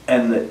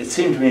 And it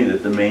seemed to me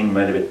that the main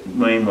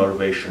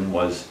motivation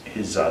was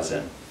his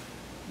Zazen.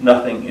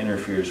 Nothing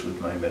interferes with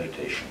my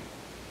meditation.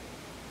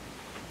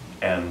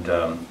 And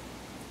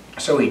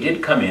so he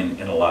did come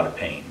in a lot of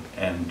pain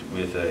and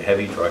with a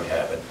heavy drug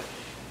habit,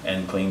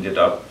 and cleaned it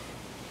up.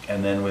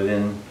 And then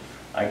within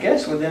a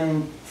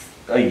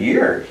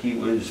year, he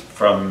moved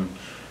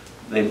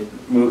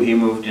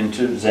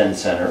into Zen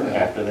Center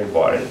after they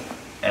bought it,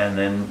 and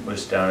then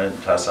was down at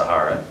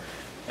Tassajara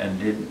and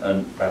did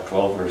about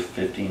 12 or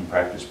 15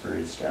 practice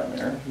periods down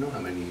there. I don't know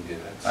how many he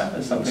did.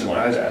 Something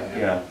like that,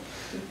 yeah.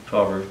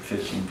 12 or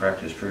 15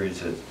 practice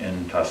periods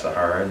in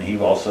Tassajara, and he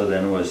also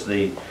then was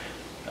the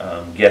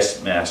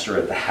guest master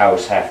at the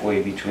house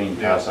halfway between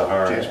Yeah,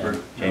 Sahara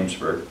Jamesburg. and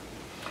Jamesburg.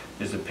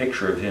 There's a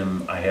picture of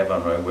him I have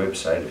on my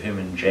website of him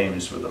and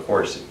James with a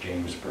horse at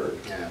Jamesburg.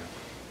 Yeah.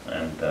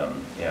 And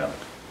yeah.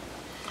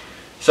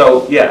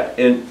 So yeah,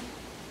 in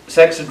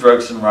sex and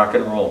drugs and rock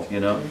and roll, you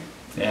know,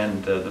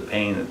 and the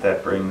pain that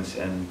that brings,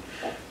 and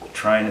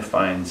trying to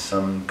find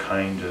some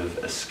kind of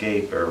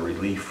escape or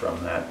relief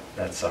from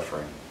that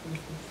suffering.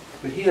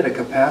 But he had a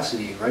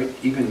capacity, right,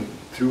 even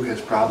through his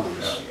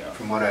problems, Oh, yeah.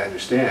 from what I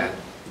understand,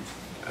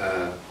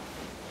 to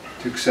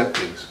accept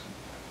things.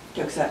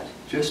 To accept.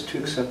 Just to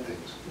accept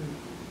things.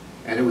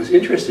 And it was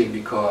interesting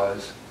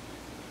because,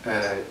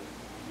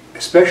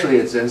 especially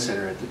at Zen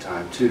Center at the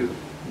time too,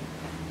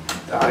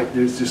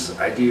 there's this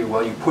idea,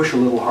 well, you push a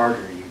little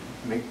harder, you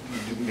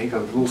make a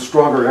little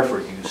stronger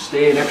effort, you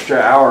stay an extra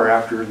hour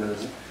after the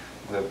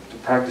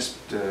practice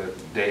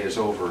day is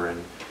over,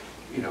 and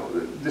you know,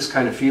 this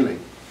kind of feeling.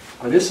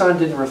 But Issan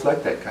didn't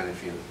reflect that kind of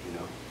feeling, you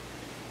know.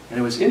 And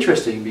it was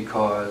interesting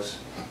because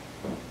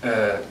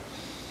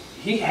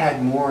he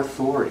had more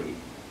authority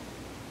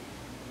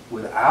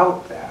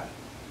without that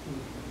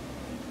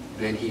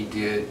than he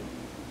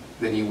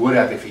would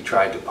have if he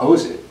tried to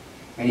pose it,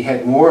 and he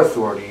had more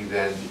authority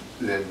than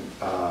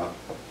a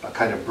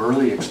kind of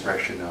burly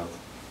expression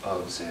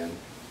of Zen,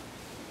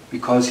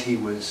 because he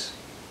was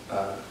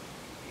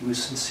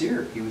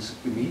sincere. He was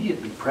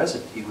immediately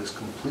present. He was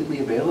completely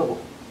available.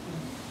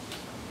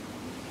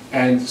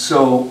 And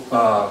so,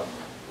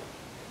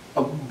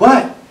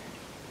 but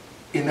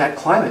in that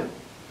climate,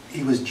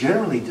 he was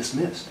generally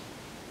dismissed.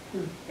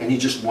 And he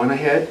just went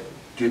ahead,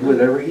 did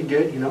whatever he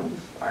did, you know,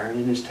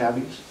 ironing his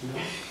tabbies,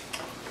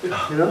 you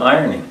know. You know?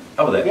 Ironing.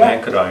 Oh, that Yeah.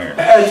 man could iron.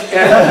 And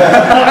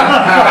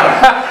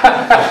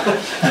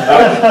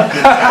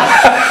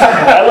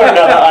I learned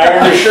how to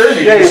iron a shirt.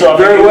 Yeah,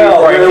 very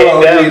well, Before very I came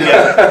well. down.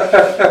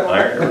 Yeah.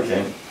 Iron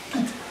everything.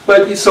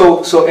 But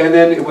so and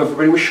then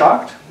everybody was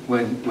shocked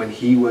when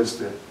he was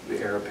the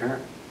heir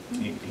apparent.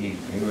 He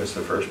was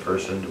the first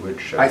person to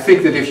which... I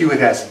think that if you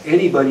had asked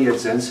anybody at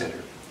Zen Center,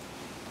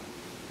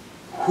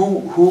 who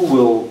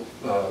will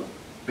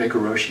Baker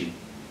Roshi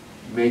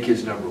make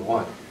his number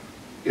one,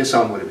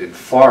 Issan would have been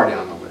far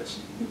down the list.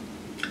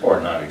 Or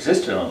not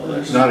existed on the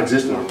list.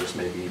 Non-existent on the list,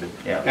 maybe even.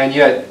 Yeah. And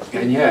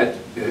yet,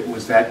 it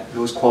was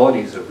those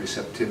qualities of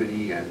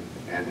receptivity and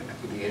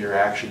the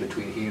interaction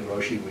between he and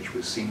Roshi, which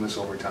was seamless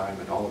over time,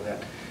 and all of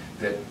that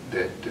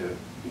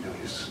you know,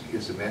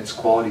 his immense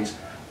qualities,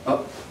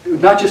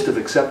 not just of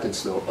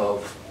acceptance though,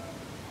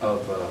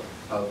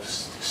 of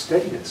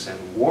steadiness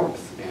and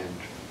warmth and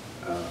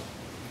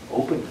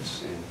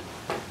openness and.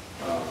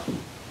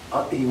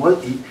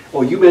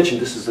 You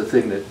mentioned, this is the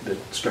thing that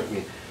struck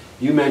me.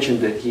 You mentioned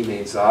that he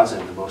made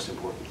Zazen the most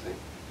important thing.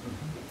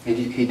 And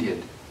he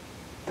did.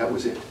 That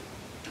was it.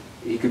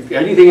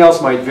 Anything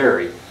else might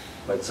vary,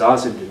 but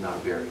Zazen did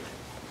not vary.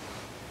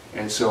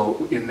 And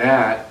so in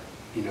that,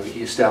 you know,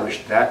 he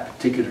established that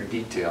particular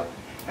detail,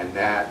 and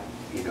that,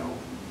 you know,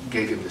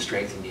 gave him the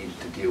strength he needed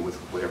to deal with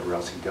whatever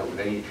else he dealt with.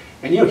 And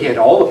you know, he had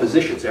all the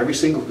positions, every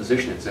single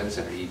position at Zen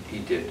Center he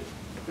did,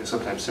 and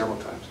sometimes several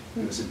times.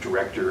 He was a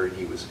director, and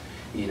he was,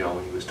 you know,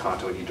 and he was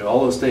Tonto, and he did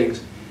all those things.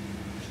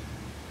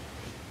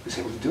 He was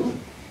able to do them.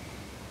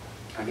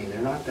 I mean,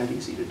 they're not that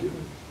easy to do,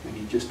 and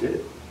he just did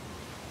it.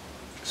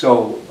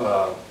 So,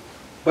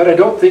 but I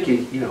don't think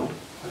he, you know,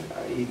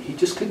 he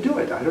just could do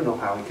it. I don't know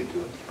how he could do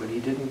it, but he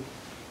didn't.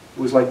 It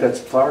was like that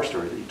flower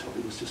story that he told.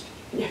 It was just,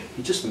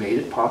 he just made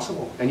it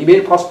possible, and he made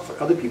it possible for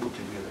other people to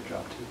do their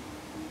job too.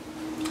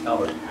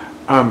 Albert.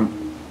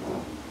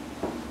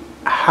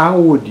 How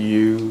would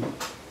you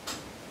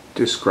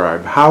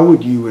describe, how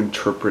would you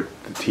interpret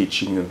the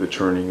teaching of the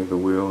turning of the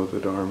wheel of the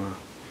Dharma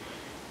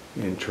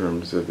in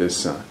terms of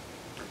Issan?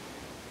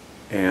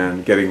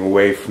 And getting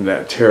away from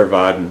that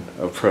Theravadan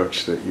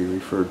approach that you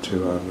referred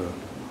to on the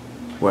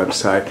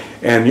website,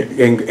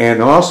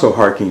 and also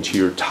harking to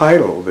your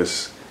title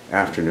this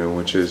afternoon,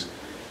 which is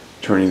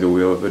Turning the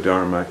Wheel of the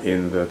Dharma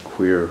in the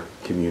Queer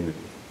Community.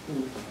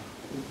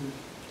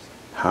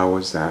 How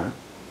was that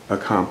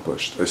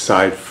accomplished,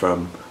 aside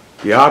from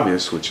the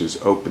obvious, which is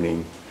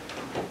opening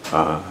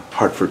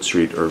Hartford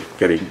Street, or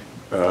getting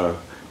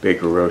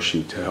Baker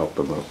Roshi to help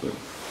them open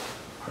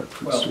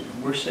Hartford Street?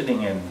 Well, we're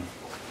sitting in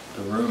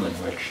the room in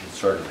which it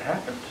sort of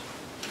happened.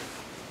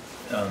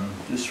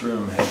 This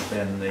room had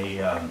been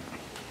the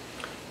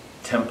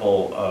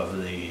temple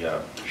of the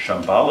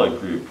Shambhala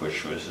group,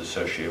 which was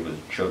associated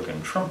with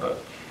Chokin Trungpa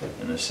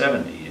in the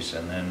 70s,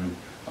 and then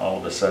all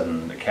of a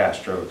sudden the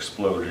Castro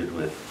exploded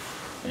with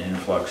an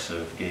influx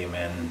of gay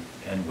men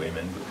and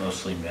women, but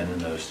mostly men in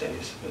those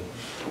days,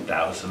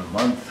 about 1,000 a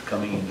month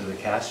coming into the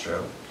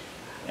Castro.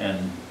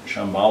 And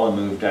Shambhala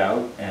moved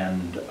out,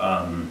 and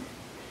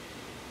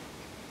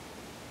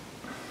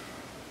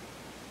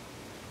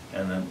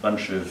a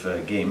bunch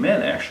of gay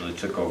men actually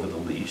took over the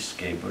lease,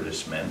 gay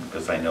Buddhist men,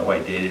 because I know I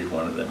dated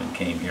one of them and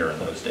came here in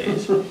those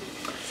days.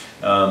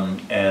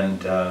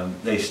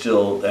 They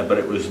still, but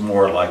it was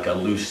more like a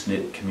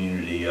loose-knit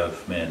community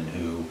of men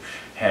who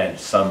had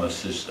some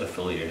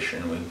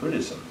affiliation with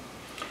Buddhism.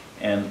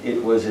 And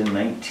it was in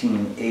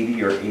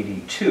 1980 or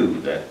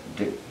 82 that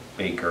Dick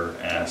Baker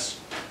asked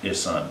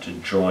Issan to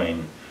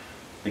join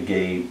the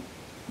Gay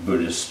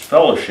Buddhist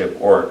Fellowship,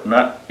 or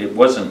not, it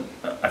wasn't,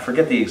 I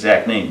forget the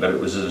exact name, but it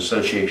was an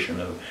association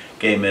of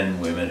gay men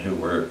and women who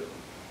were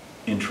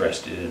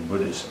interested in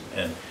Buddhism.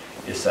 And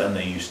Issan,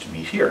 they used to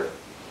meet here.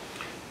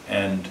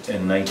 And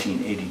in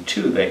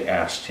 1982, they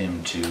asked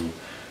him to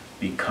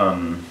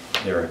become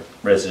their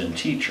resident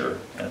teacher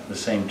at the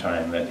same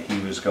time that he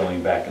was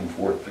going back and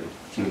forth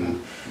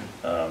to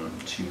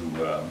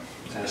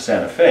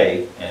Santa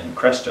Fe and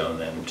Castro, and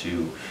then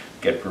to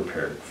get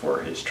prepared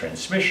for his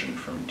transmission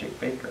from Dick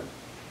Baker.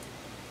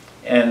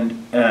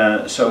 And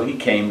so he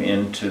came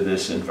into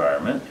this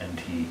environment, and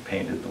he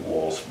painted the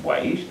walls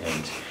white,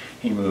 and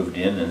he moved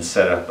in and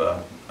set up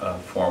a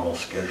formal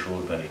schedule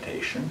of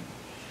meditation.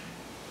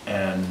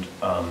 And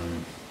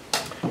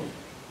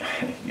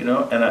you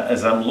know, and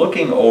as I'm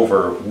looking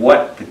over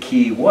what the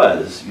key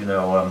was, you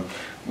know,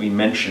 we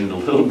mentioned a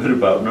little bit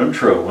about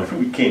Nuntro when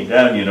we came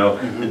down. You know,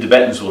 the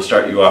Tibetans will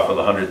start you off with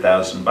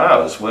 100,000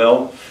 bows.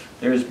 Well,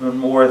 there's been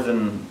more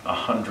than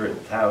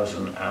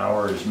 100,000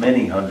 hours,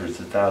 many hundreds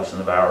of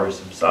thousands of hours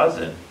of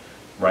zazen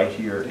right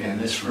here in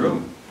this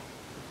room.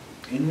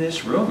 In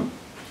this room.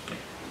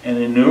 And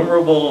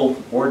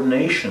innumerable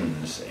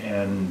ordinations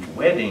and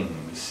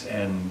weddings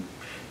and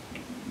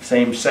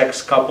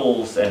same-sex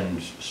couples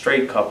and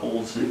straight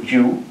couples.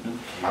 You,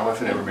 my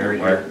wife never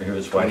married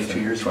his wife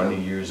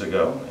 20 years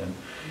ago,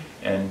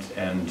 and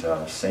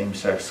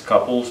same-sex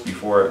couples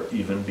before it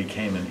even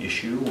became an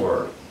issue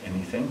or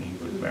anything. He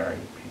would marry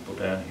people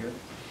down here,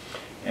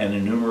 and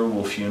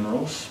innumerable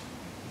funerals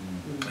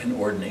and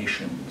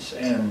ordinations,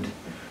 and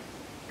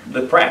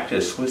the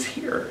practice was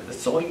here.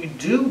 That's all you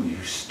do.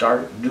 You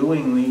start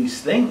doing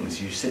these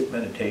things. You sit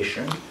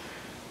meditation,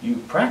 you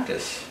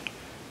practice.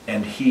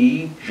 And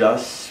he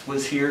just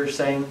was here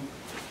saying,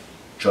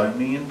 join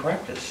me in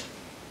practice.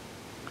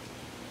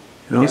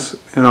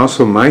 And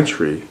also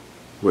Maitri,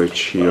 which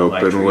he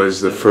opened, Maitri was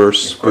the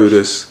first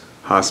Buddhist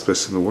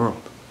hospice in the world.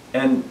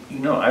 And, you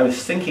know, I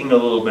was thinking a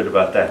little bit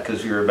about that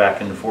because we were back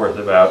and forth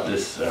about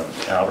this.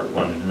 Albert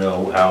wanted to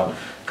know how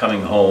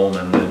coming home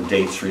and the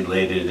dates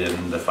related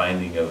and the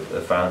founding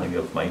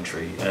of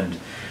Maitri. And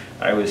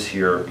I was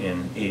here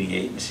in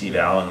 '88, and Steve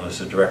Allen was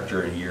the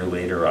director, and a year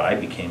later I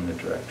became the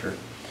director.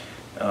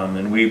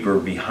 And we were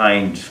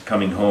behind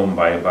coming home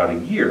by about a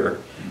year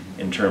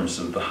in terms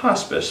of the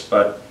hospice,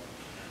 but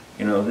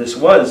you know, this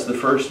was the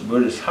first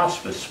Buddhist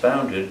hospice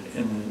founded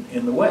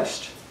in the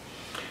West.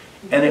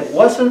 And it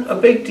wasn't a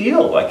big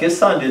deal. Like,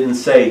 Issan didn't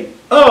say,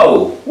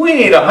 oh, we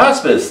need a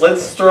hospice,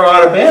 let's throw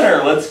out a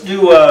banner, let's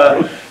do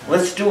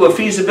a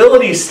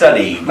feasibility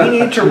study, we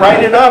need to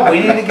write it up, we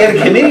need to get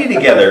a committee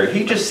together.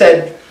 He just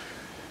said,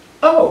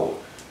 oh,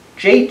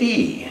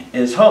 JD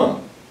is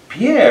home,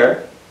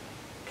 Pierre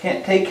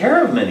can't take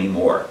care of him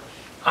anymore.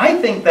 I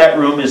think that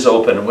room is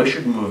open and we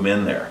should move him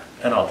in there,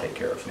 and I'll take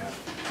care of him.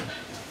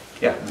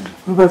 Yeah.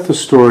 What about the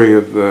story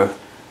of the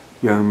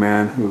young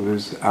man who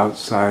was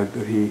outside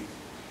that he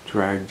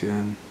dragged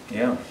in?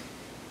 Yeah.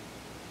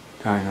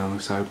 Dying on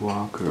the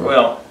sidewalk? Or?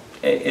 Well,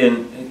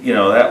 you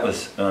know, that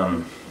was,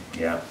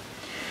 yeah.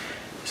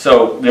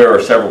 So there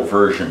are several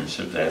versions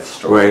of that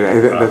story.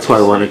 Right, that's why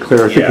I wanted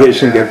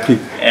clarification. Yeah. Get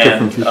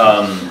different people.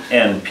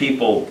 And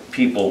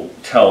people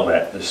tell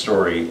the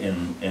story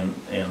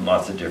in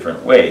lots of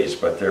different ways.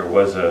 But there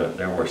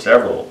were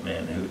several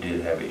men who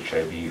did have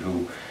HIV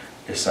who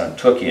his son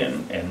took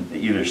in and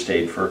either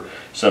stayed for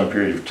some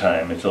period of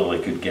time until they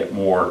could get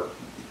more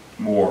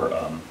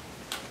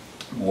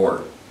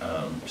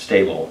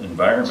stable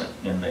environment,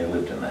 and they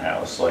lived in the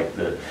house, like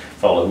the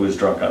fellow who was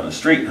drunk on the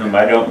street, whom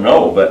I don't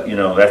know, but you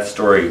know that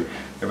story. There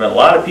have been a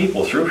lot of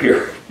people through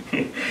here,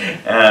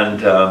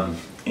 and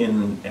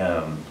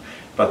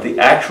but the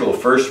actual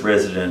first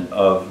resident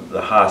of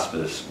the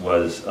hospice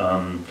was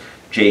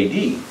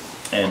JD,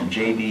 and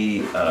JD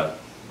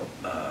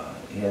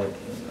he had a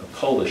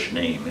Polish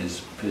name. His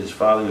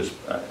father was,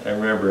 I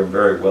remember him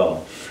very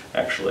well.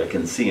 Actually, I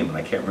can see him, and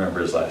I can't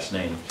remember his last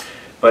name,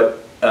 but.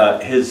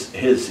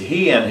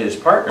 He and his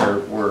partner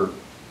were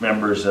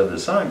members of the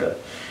Sangha,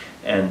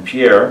 and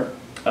Pierre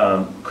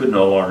could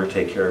no longer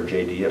take care of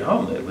JD at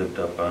home. They lived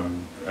up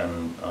on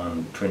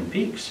Twin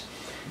Peaks,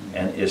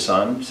 and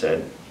Issan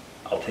said,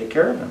 "I'll take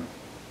care of him."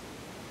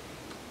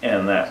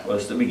 And that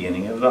was the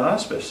beginning of the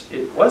hospice.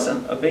 It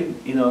wasn't a big,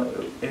 you know,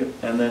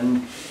 and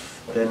then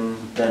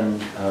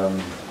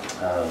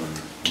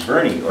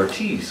Bernie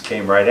Ortiz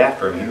came right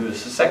after him. He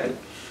was the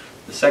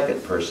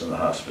second person in the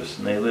hospice,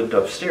 and they lived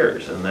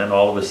upstairs. And then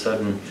all of a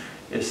sudden,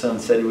 his son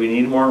said, we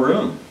need more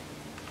room.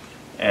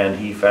 And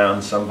he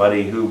found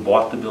somebody who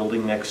bought the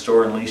building next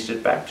door and leased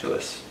it back to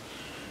us.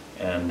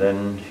 And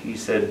then he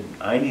said,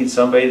 I need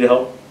somebody to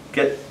help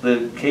get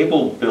the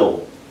cable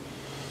bill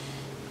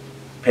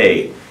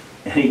paid.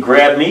 And he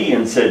grabbed me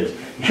and said,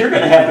 you're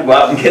going to have to go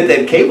out and get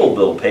that cable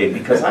bill paid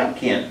because I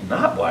can't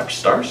not watch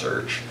Star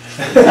Search.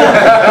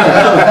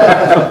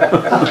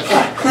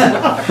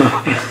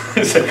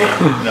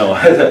 No,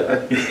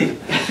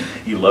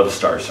 He loved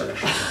Star Search.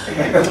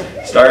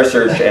 Star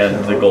Search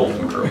and the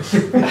Golden Girls.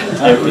 It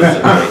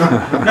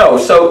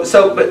was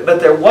no, but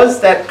there was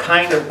that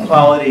kind of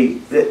quality.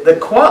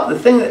 The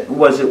thing that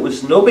was, it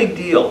was no big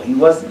deal. He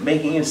wasn't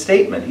making a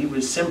statement. He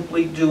was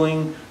simply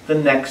doing the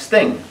next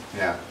thing.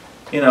 Yeah.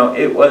 You know,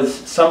 it was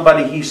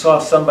somebody, he saw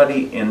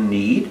somebody in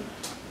need,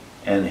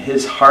 and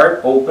his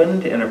heart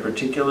opened in a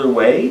particular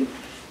way,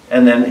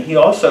 and then he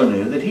also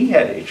knew that he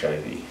had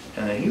HIV,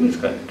 and that he was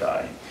going to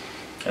die.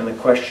 And the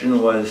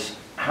question was,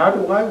 how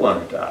do I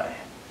want to die?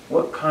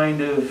 What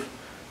kind of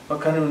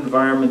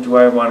environment do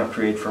I want to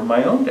create for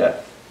my own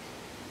death?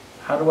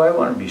 How do I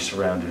want to be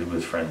surrounded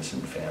with friends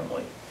and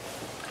family?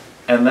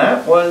 And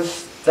that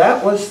was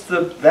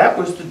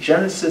the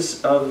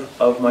genesis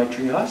of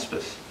Maitri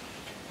Hospice.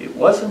 It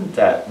wasn't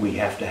that we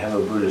have to have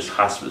a Buddhist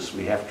hospice.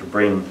 We have to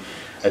bring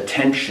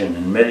attention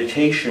and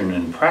meditation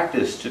and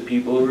practice to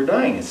people who are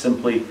dying. It's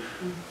simply,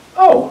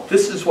 oh,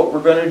 this is what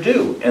we're going to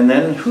do. And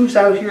then who's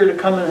out here to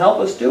come and help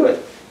us do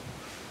it?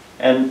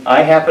 And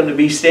I happen to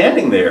be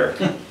standing there.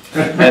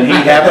 And he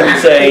happened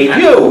to say,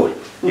 you,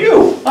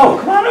 oh,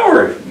 come on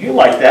over. You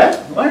like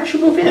that. Why don't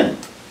you move in?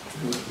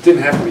 It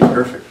didn't have to be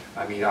perfect.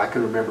 I mean, I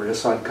can remember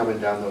Issan coming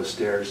down those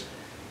stairs,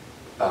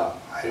 I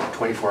had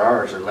 24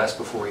 hours or less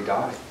before he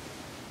died.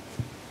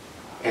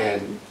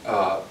 And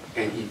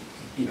he,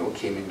 you know,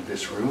 came into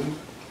this room,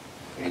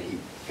 and he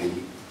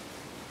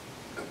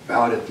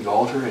bowed at the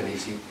altar, and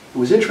it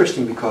was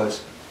interesting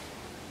because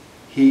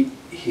he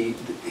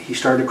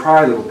started to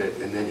cry a little bit,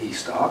 and then he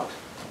stopped,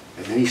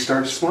 and then he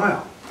started to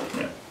smile.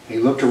 Yeah. And he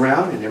looked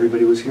around, and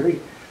everybody was here. He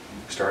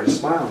started to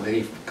smile, and then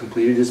he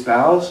completed his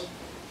bows,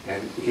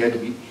 and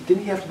didn't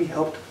he have to be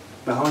helped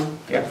bowing?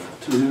 Yeah.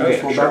 To do the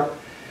full sure. bow?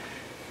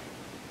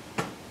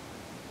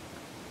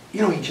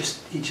 You know,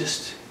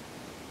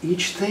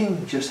 each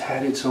thing just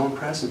had its own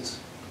presence.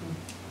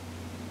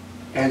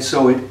 And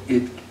so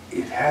it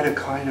had a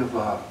kind of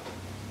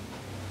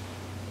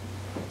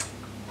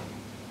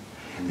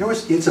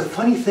it's a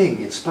funny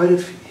thing, in spite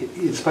of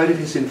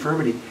his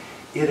infirmity,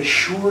 it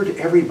assured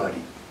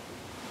everybody.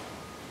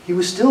 He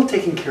was still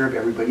taking care of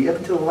everybody up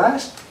until the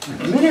last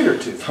minute or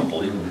two.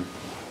 Unbelievable.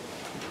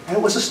 And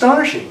it was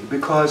astonishing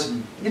because,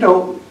 you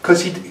know,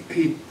 because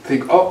he'd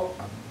think, oh,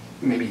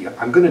 maybe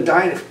I'm going to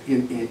die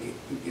in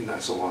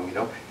not so long, you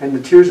know, and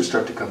the tears would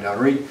start to come down.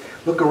 Or he'd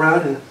look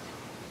around and,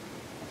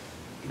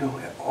 you know,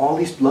 all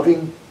these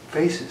loving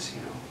faces,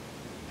 you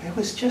know. It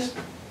was just,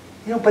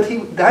 you know, but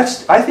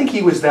I think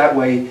he was that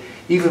way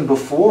even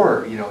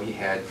before, you know, he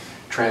had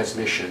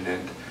transmission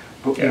and,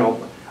 you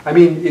know, I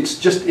mean, it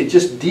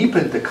just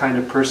deepened the kind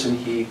of person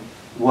he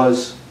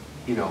was,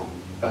 you know,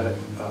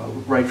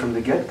 right from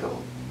the get-go.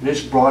 And it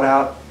just brought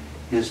out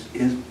his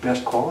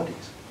best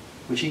qualities,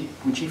 which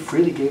he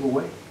freely gave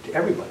away to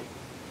everybody.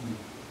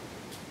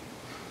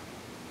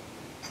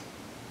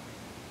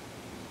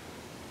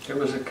 There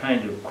was a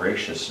kind of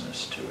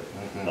graciousness to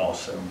it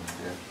also.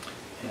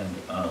 Yeah. And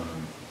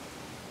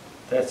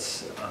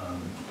that's,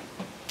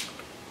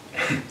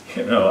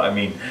 you know, I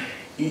mean,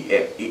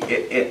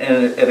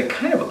 and a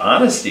kind of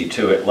honesty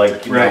to it,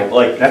 like, you know,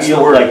 like, that's the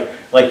word.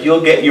 Like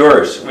you'll get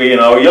yours, you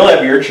know, you'll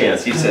have your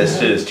chance, he says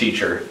to his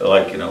teacher,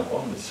 like, you know,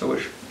 well, it's so,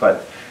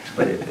 but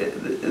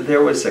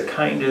there was a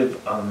kind of,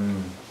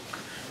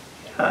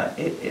 yeah,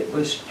 it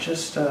was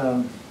just,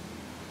 I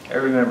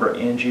remember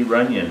Angie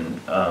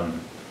Runyon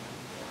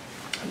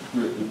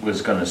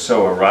was going to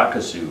sew a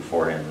rakusu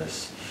for him,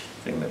 this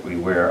thing that we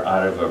wear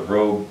out of a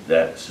robe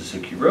that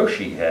Suzuki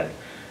Roshi had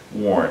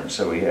worn.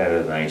 So he had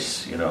a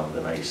nice, you know, the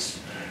nice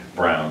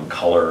brown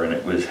color, and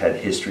it had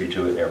history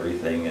to it and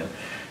everything. And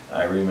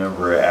I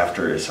remember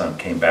after his son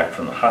came back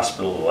from the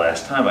hospital the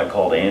last time, I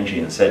called Angie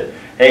and said,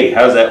 hey,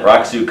 how's that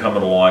rakusu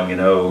coming along, you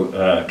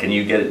know, can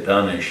you get it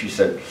done? And she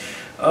said,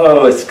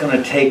 oh, it's going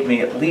to take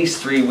me at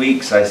least 3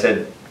 weeks. I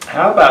said,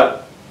 how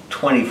about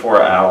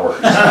 24 hours?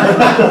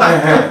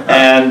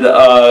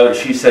 And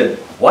she said,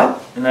 what?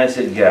 And I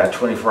said, yeah,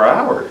 24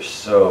 hours.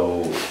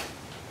 So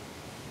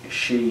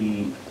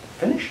she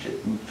finished it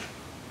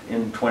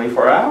in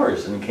 24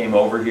 hours and came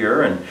over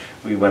here, and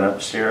we went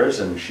upstairs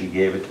and she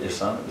gave it to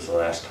Issan. It was the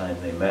last time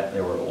they met.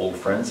 They were old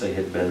friends. They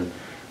had been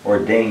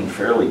ordained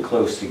fairly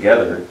close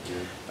together.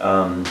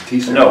 Tea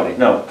ceremony.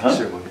 No, Tea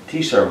ceremony.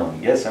 Tea ceremony.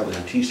 Yes, I was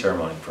a tea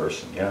ceremony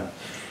person, yeah.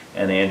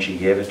 And Angie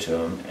gave it to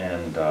him,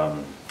 and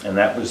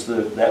that was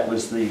the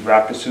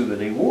rakusu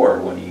that he wore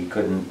when he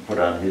couldn't put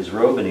on his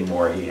robe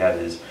anymore. He had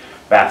his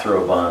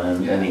bathrobe on,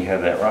 and then he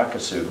had that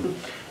rakusu.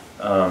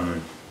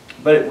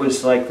 But it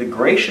was like the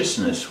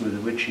graciousness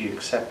with which he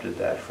accepted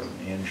that from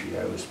Angie.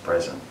 I was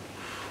present.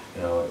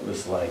 You know, it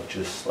was like,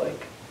 just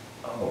like,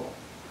 oh,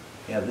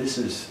 yeah, this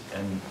is,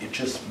 and it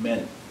just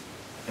meant,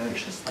 you know,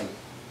 it's just like,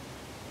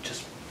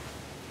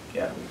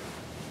 yeah.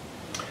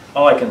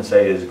 All I can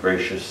say is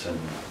gracious and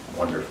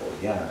wonderful,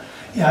 yeah.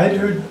 Yeah, I'd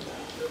heard,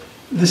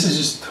 this is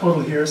just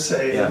total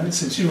hearsay, Yeah. and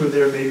since you were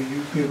there, maybe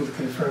you'd be able to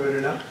confirm it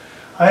or not.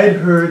 I had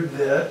heard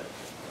that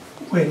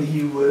when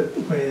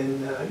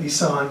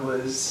Issan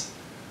was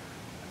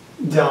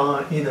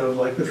dying, you know,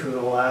 like within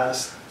the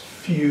last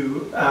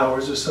few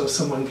hours or so,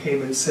 someone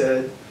came and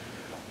said,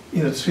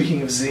 you know,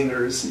 speaking of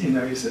zingers, you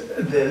know,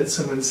 that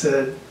someone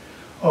said,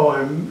 "Oh,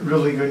 I'm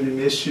really going to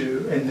miss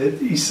you," and that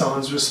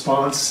Issan's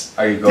response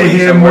Are you to going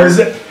him somewhere? was,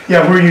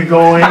 "Yeah, where are you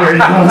going? Are you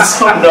going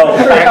somewhere?" No,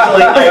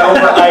 actually,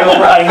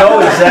 I know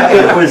exactly.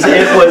 It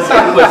was.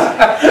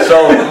 So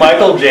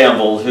Michael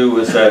Jambles, who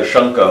was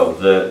Shunko,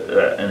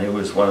 and he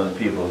was one of the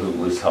people who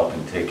was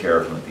helping take care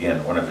of him at the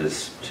end. One of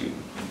his two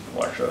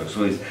watchdogs.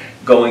 So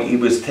he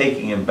was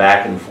taking him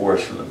back and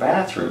forth from the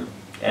bathroom,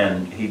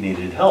 and he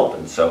needed help,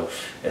 and so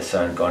his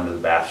son had gone to the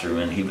bathroom,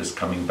 and he was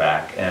coming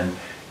back, and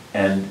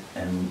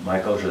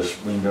Michael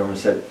just leaned over and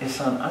said,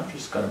 "Issan, I'm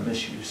just going to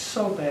miss you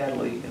so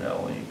badly, you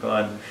know, when you're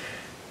gone."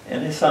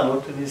 And Issan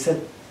looked at me and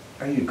said,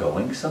 "Are you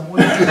going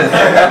somewhere?"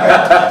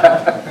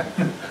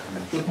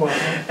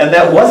 And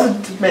that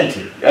wasn't meant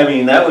to. I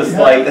mean, that was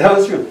like, that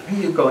was real. Are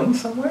you going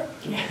somewhere?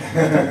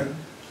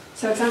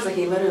 So it sounds like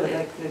he literally,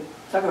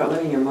 talk about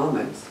living your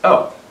moments.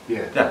 Oh,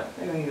 Yeah. yeah.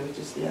 I mean, it was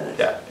just, that's-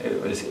 Yeah,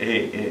 it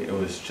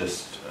was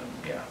just,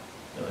 yeah,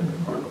 really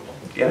remarkable.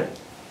 Yeah,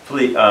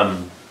 please,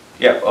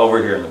 yeah,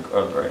 over here in the,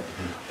 oh, right.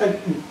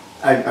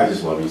 I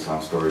just love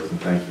Issan stories, and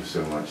thank you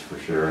so much for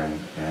sharing.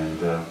 And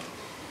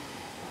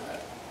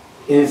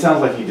it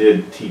sounds like he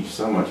did teach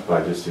so much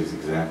by just his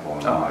example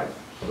in life.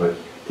 But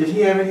did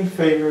he have any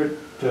favorite,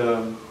 I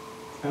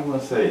don't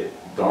want to say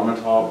Dharma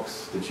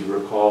talks that you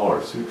recall,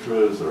 or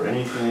sutras, or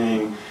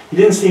anything? He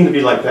didn't seem to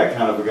be like that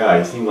kind of a guy.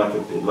 He seemed like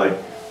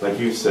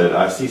you said,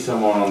 I see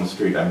someone on the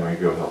street, I'm going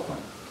to go help them.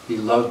 He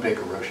loved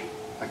Baker Roshi,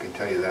 I can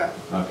tell you that.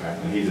 Okay,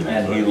 and he's an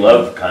And he expert.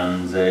 loved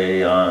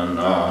Kanze on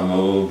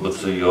Amu,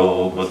 Butsu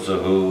Yo, Butsu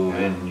Hu,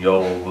 and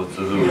Yo,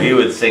 Butsu Hu. He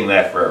would sing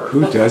that forever.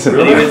 Who doesn't?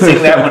 And he would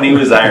sing that when he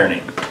was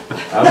ironing.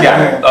 Okay.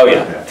 Yeah, oh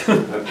yeah.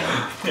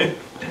 Okay.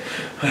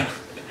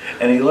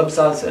 And he loved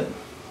Zazen.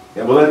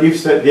 Yeah, well, you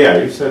said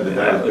that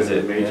That was has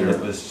it, been a and major. it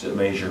was a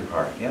major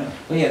part, yeah.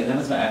 Well, yeah, that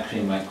was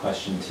actually my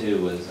question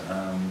too, was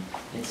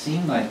it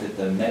seemed like that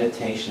the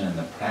meditation and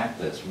the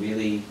practice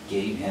really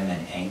gave him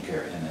an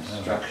anchor and a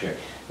structure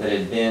that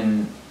had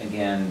been,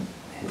 again,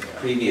 his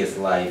previous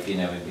life, you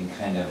know, had been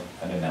kind of,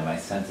 I don't know, my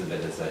sense of it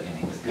is that, you know,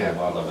 he was kind of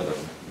all over the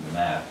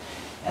map.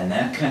 And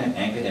that kind of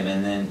anchored him,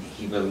 and then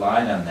he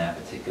relied on that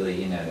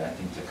particularly, you know, I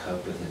think to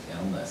cope with his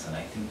illness, and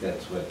I think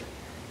that's what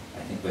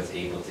was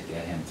able to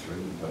get him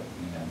through what,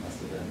 you know, must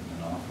have been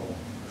an awful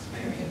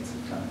experience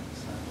at times.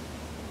 So.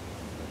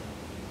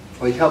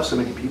 Well, he helped so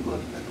many people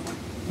in that way.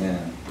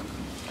 Yeah.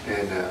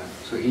 And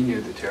so he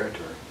knew the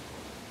territory.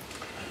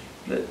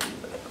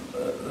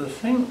 The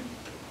thing,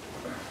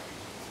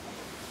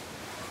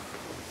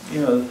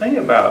 you know, the thing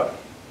about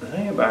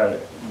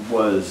it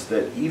was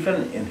that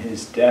even in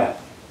his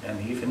death, and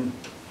even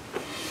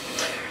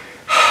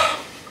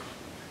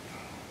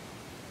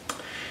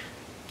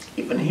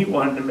he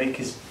wanted to make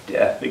his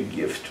death a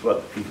gift to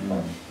other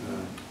people.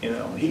 You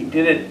know, he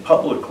did it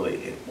publicly.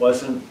 It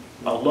wasn't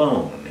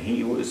alone.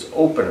 He was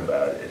open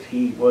about it.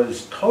 He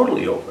was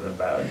totally open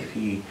about it.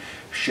 He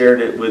shared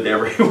it with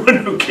everyone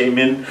who came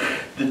in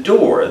the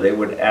door. They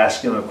would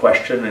ask him a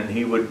question and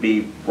he would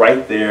be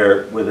right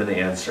there with an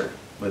answer,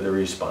 with a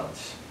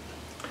response.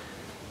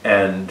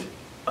 And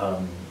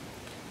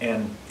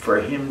for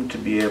him to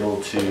be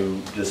able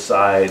to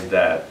decide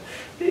that,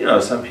 you know,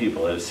 some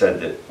people have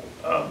said that,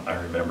 I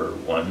remember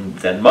one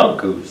Zen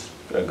monk who's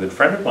a good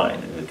friend of mine,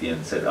 and at the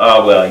end said,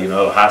 "Oh, well, you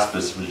know,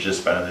 hospice was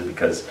just founded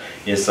because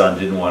his son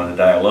didn't want to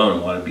die alone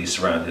and wanted to be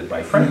surrounded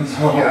by friends."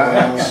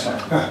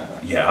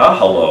 Yeah,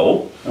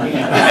 hello.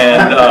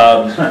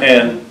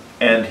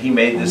 And he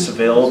made this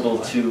available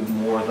to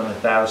more than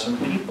 1,000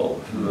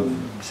 people who have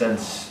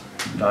since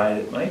died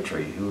at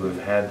Maitri, who have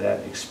had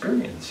that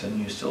experience. And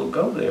you still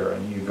go there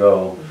and you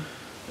go,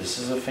 this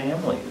is a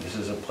family. This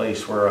is a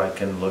place where I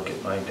can look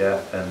at my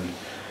death and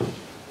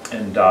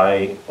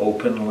die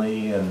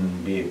openly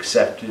and be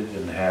accepted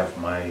and have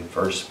my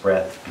first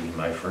breath be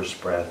my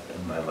first breath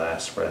and my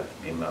last breath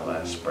be my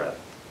last breath.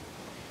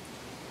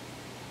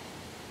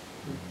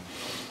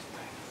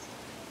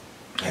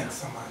 Thanks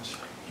so much.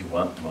 You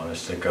want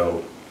us to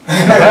go?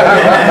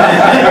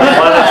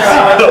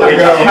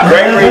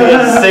 Gregory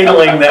was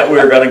signaling that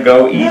we're going to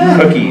go eat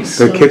cookies.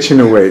 The kitchen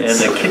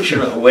awaits. And the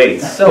kitchen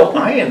awaits. So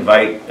I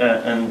invite,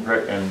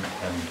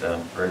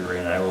 Gregory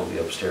and I will be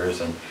upstairs,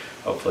 and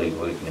hopefully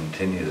we can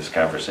continue this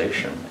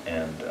conversation.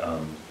 And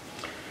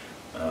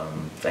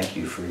thank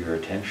you for your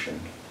attention.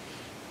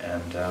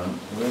 And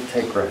we'll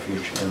take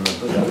refuge in the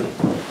Buddha.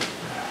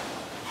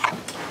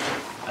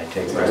 I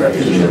take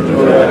refuge in the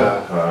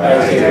Buddha.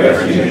 I take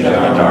refuge in the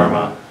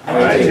Dharma.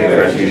 I take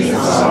refuge in the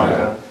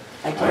Sangha.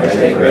 I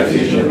take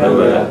refuge in the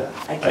Buddha.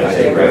 I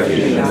take refuge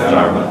in the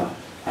Dharma.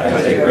 I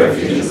take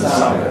refuge in the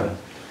Sangha.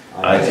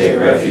 I take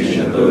refuge in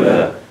the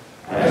Buddha.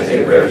 I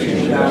take refuge in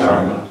the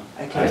Dharma.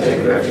 I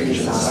take refuge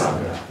in the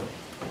Sangha.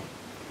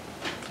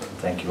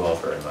 Thank you all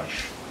very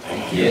much.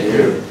 Thank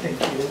you. Thank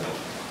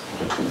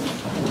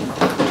you.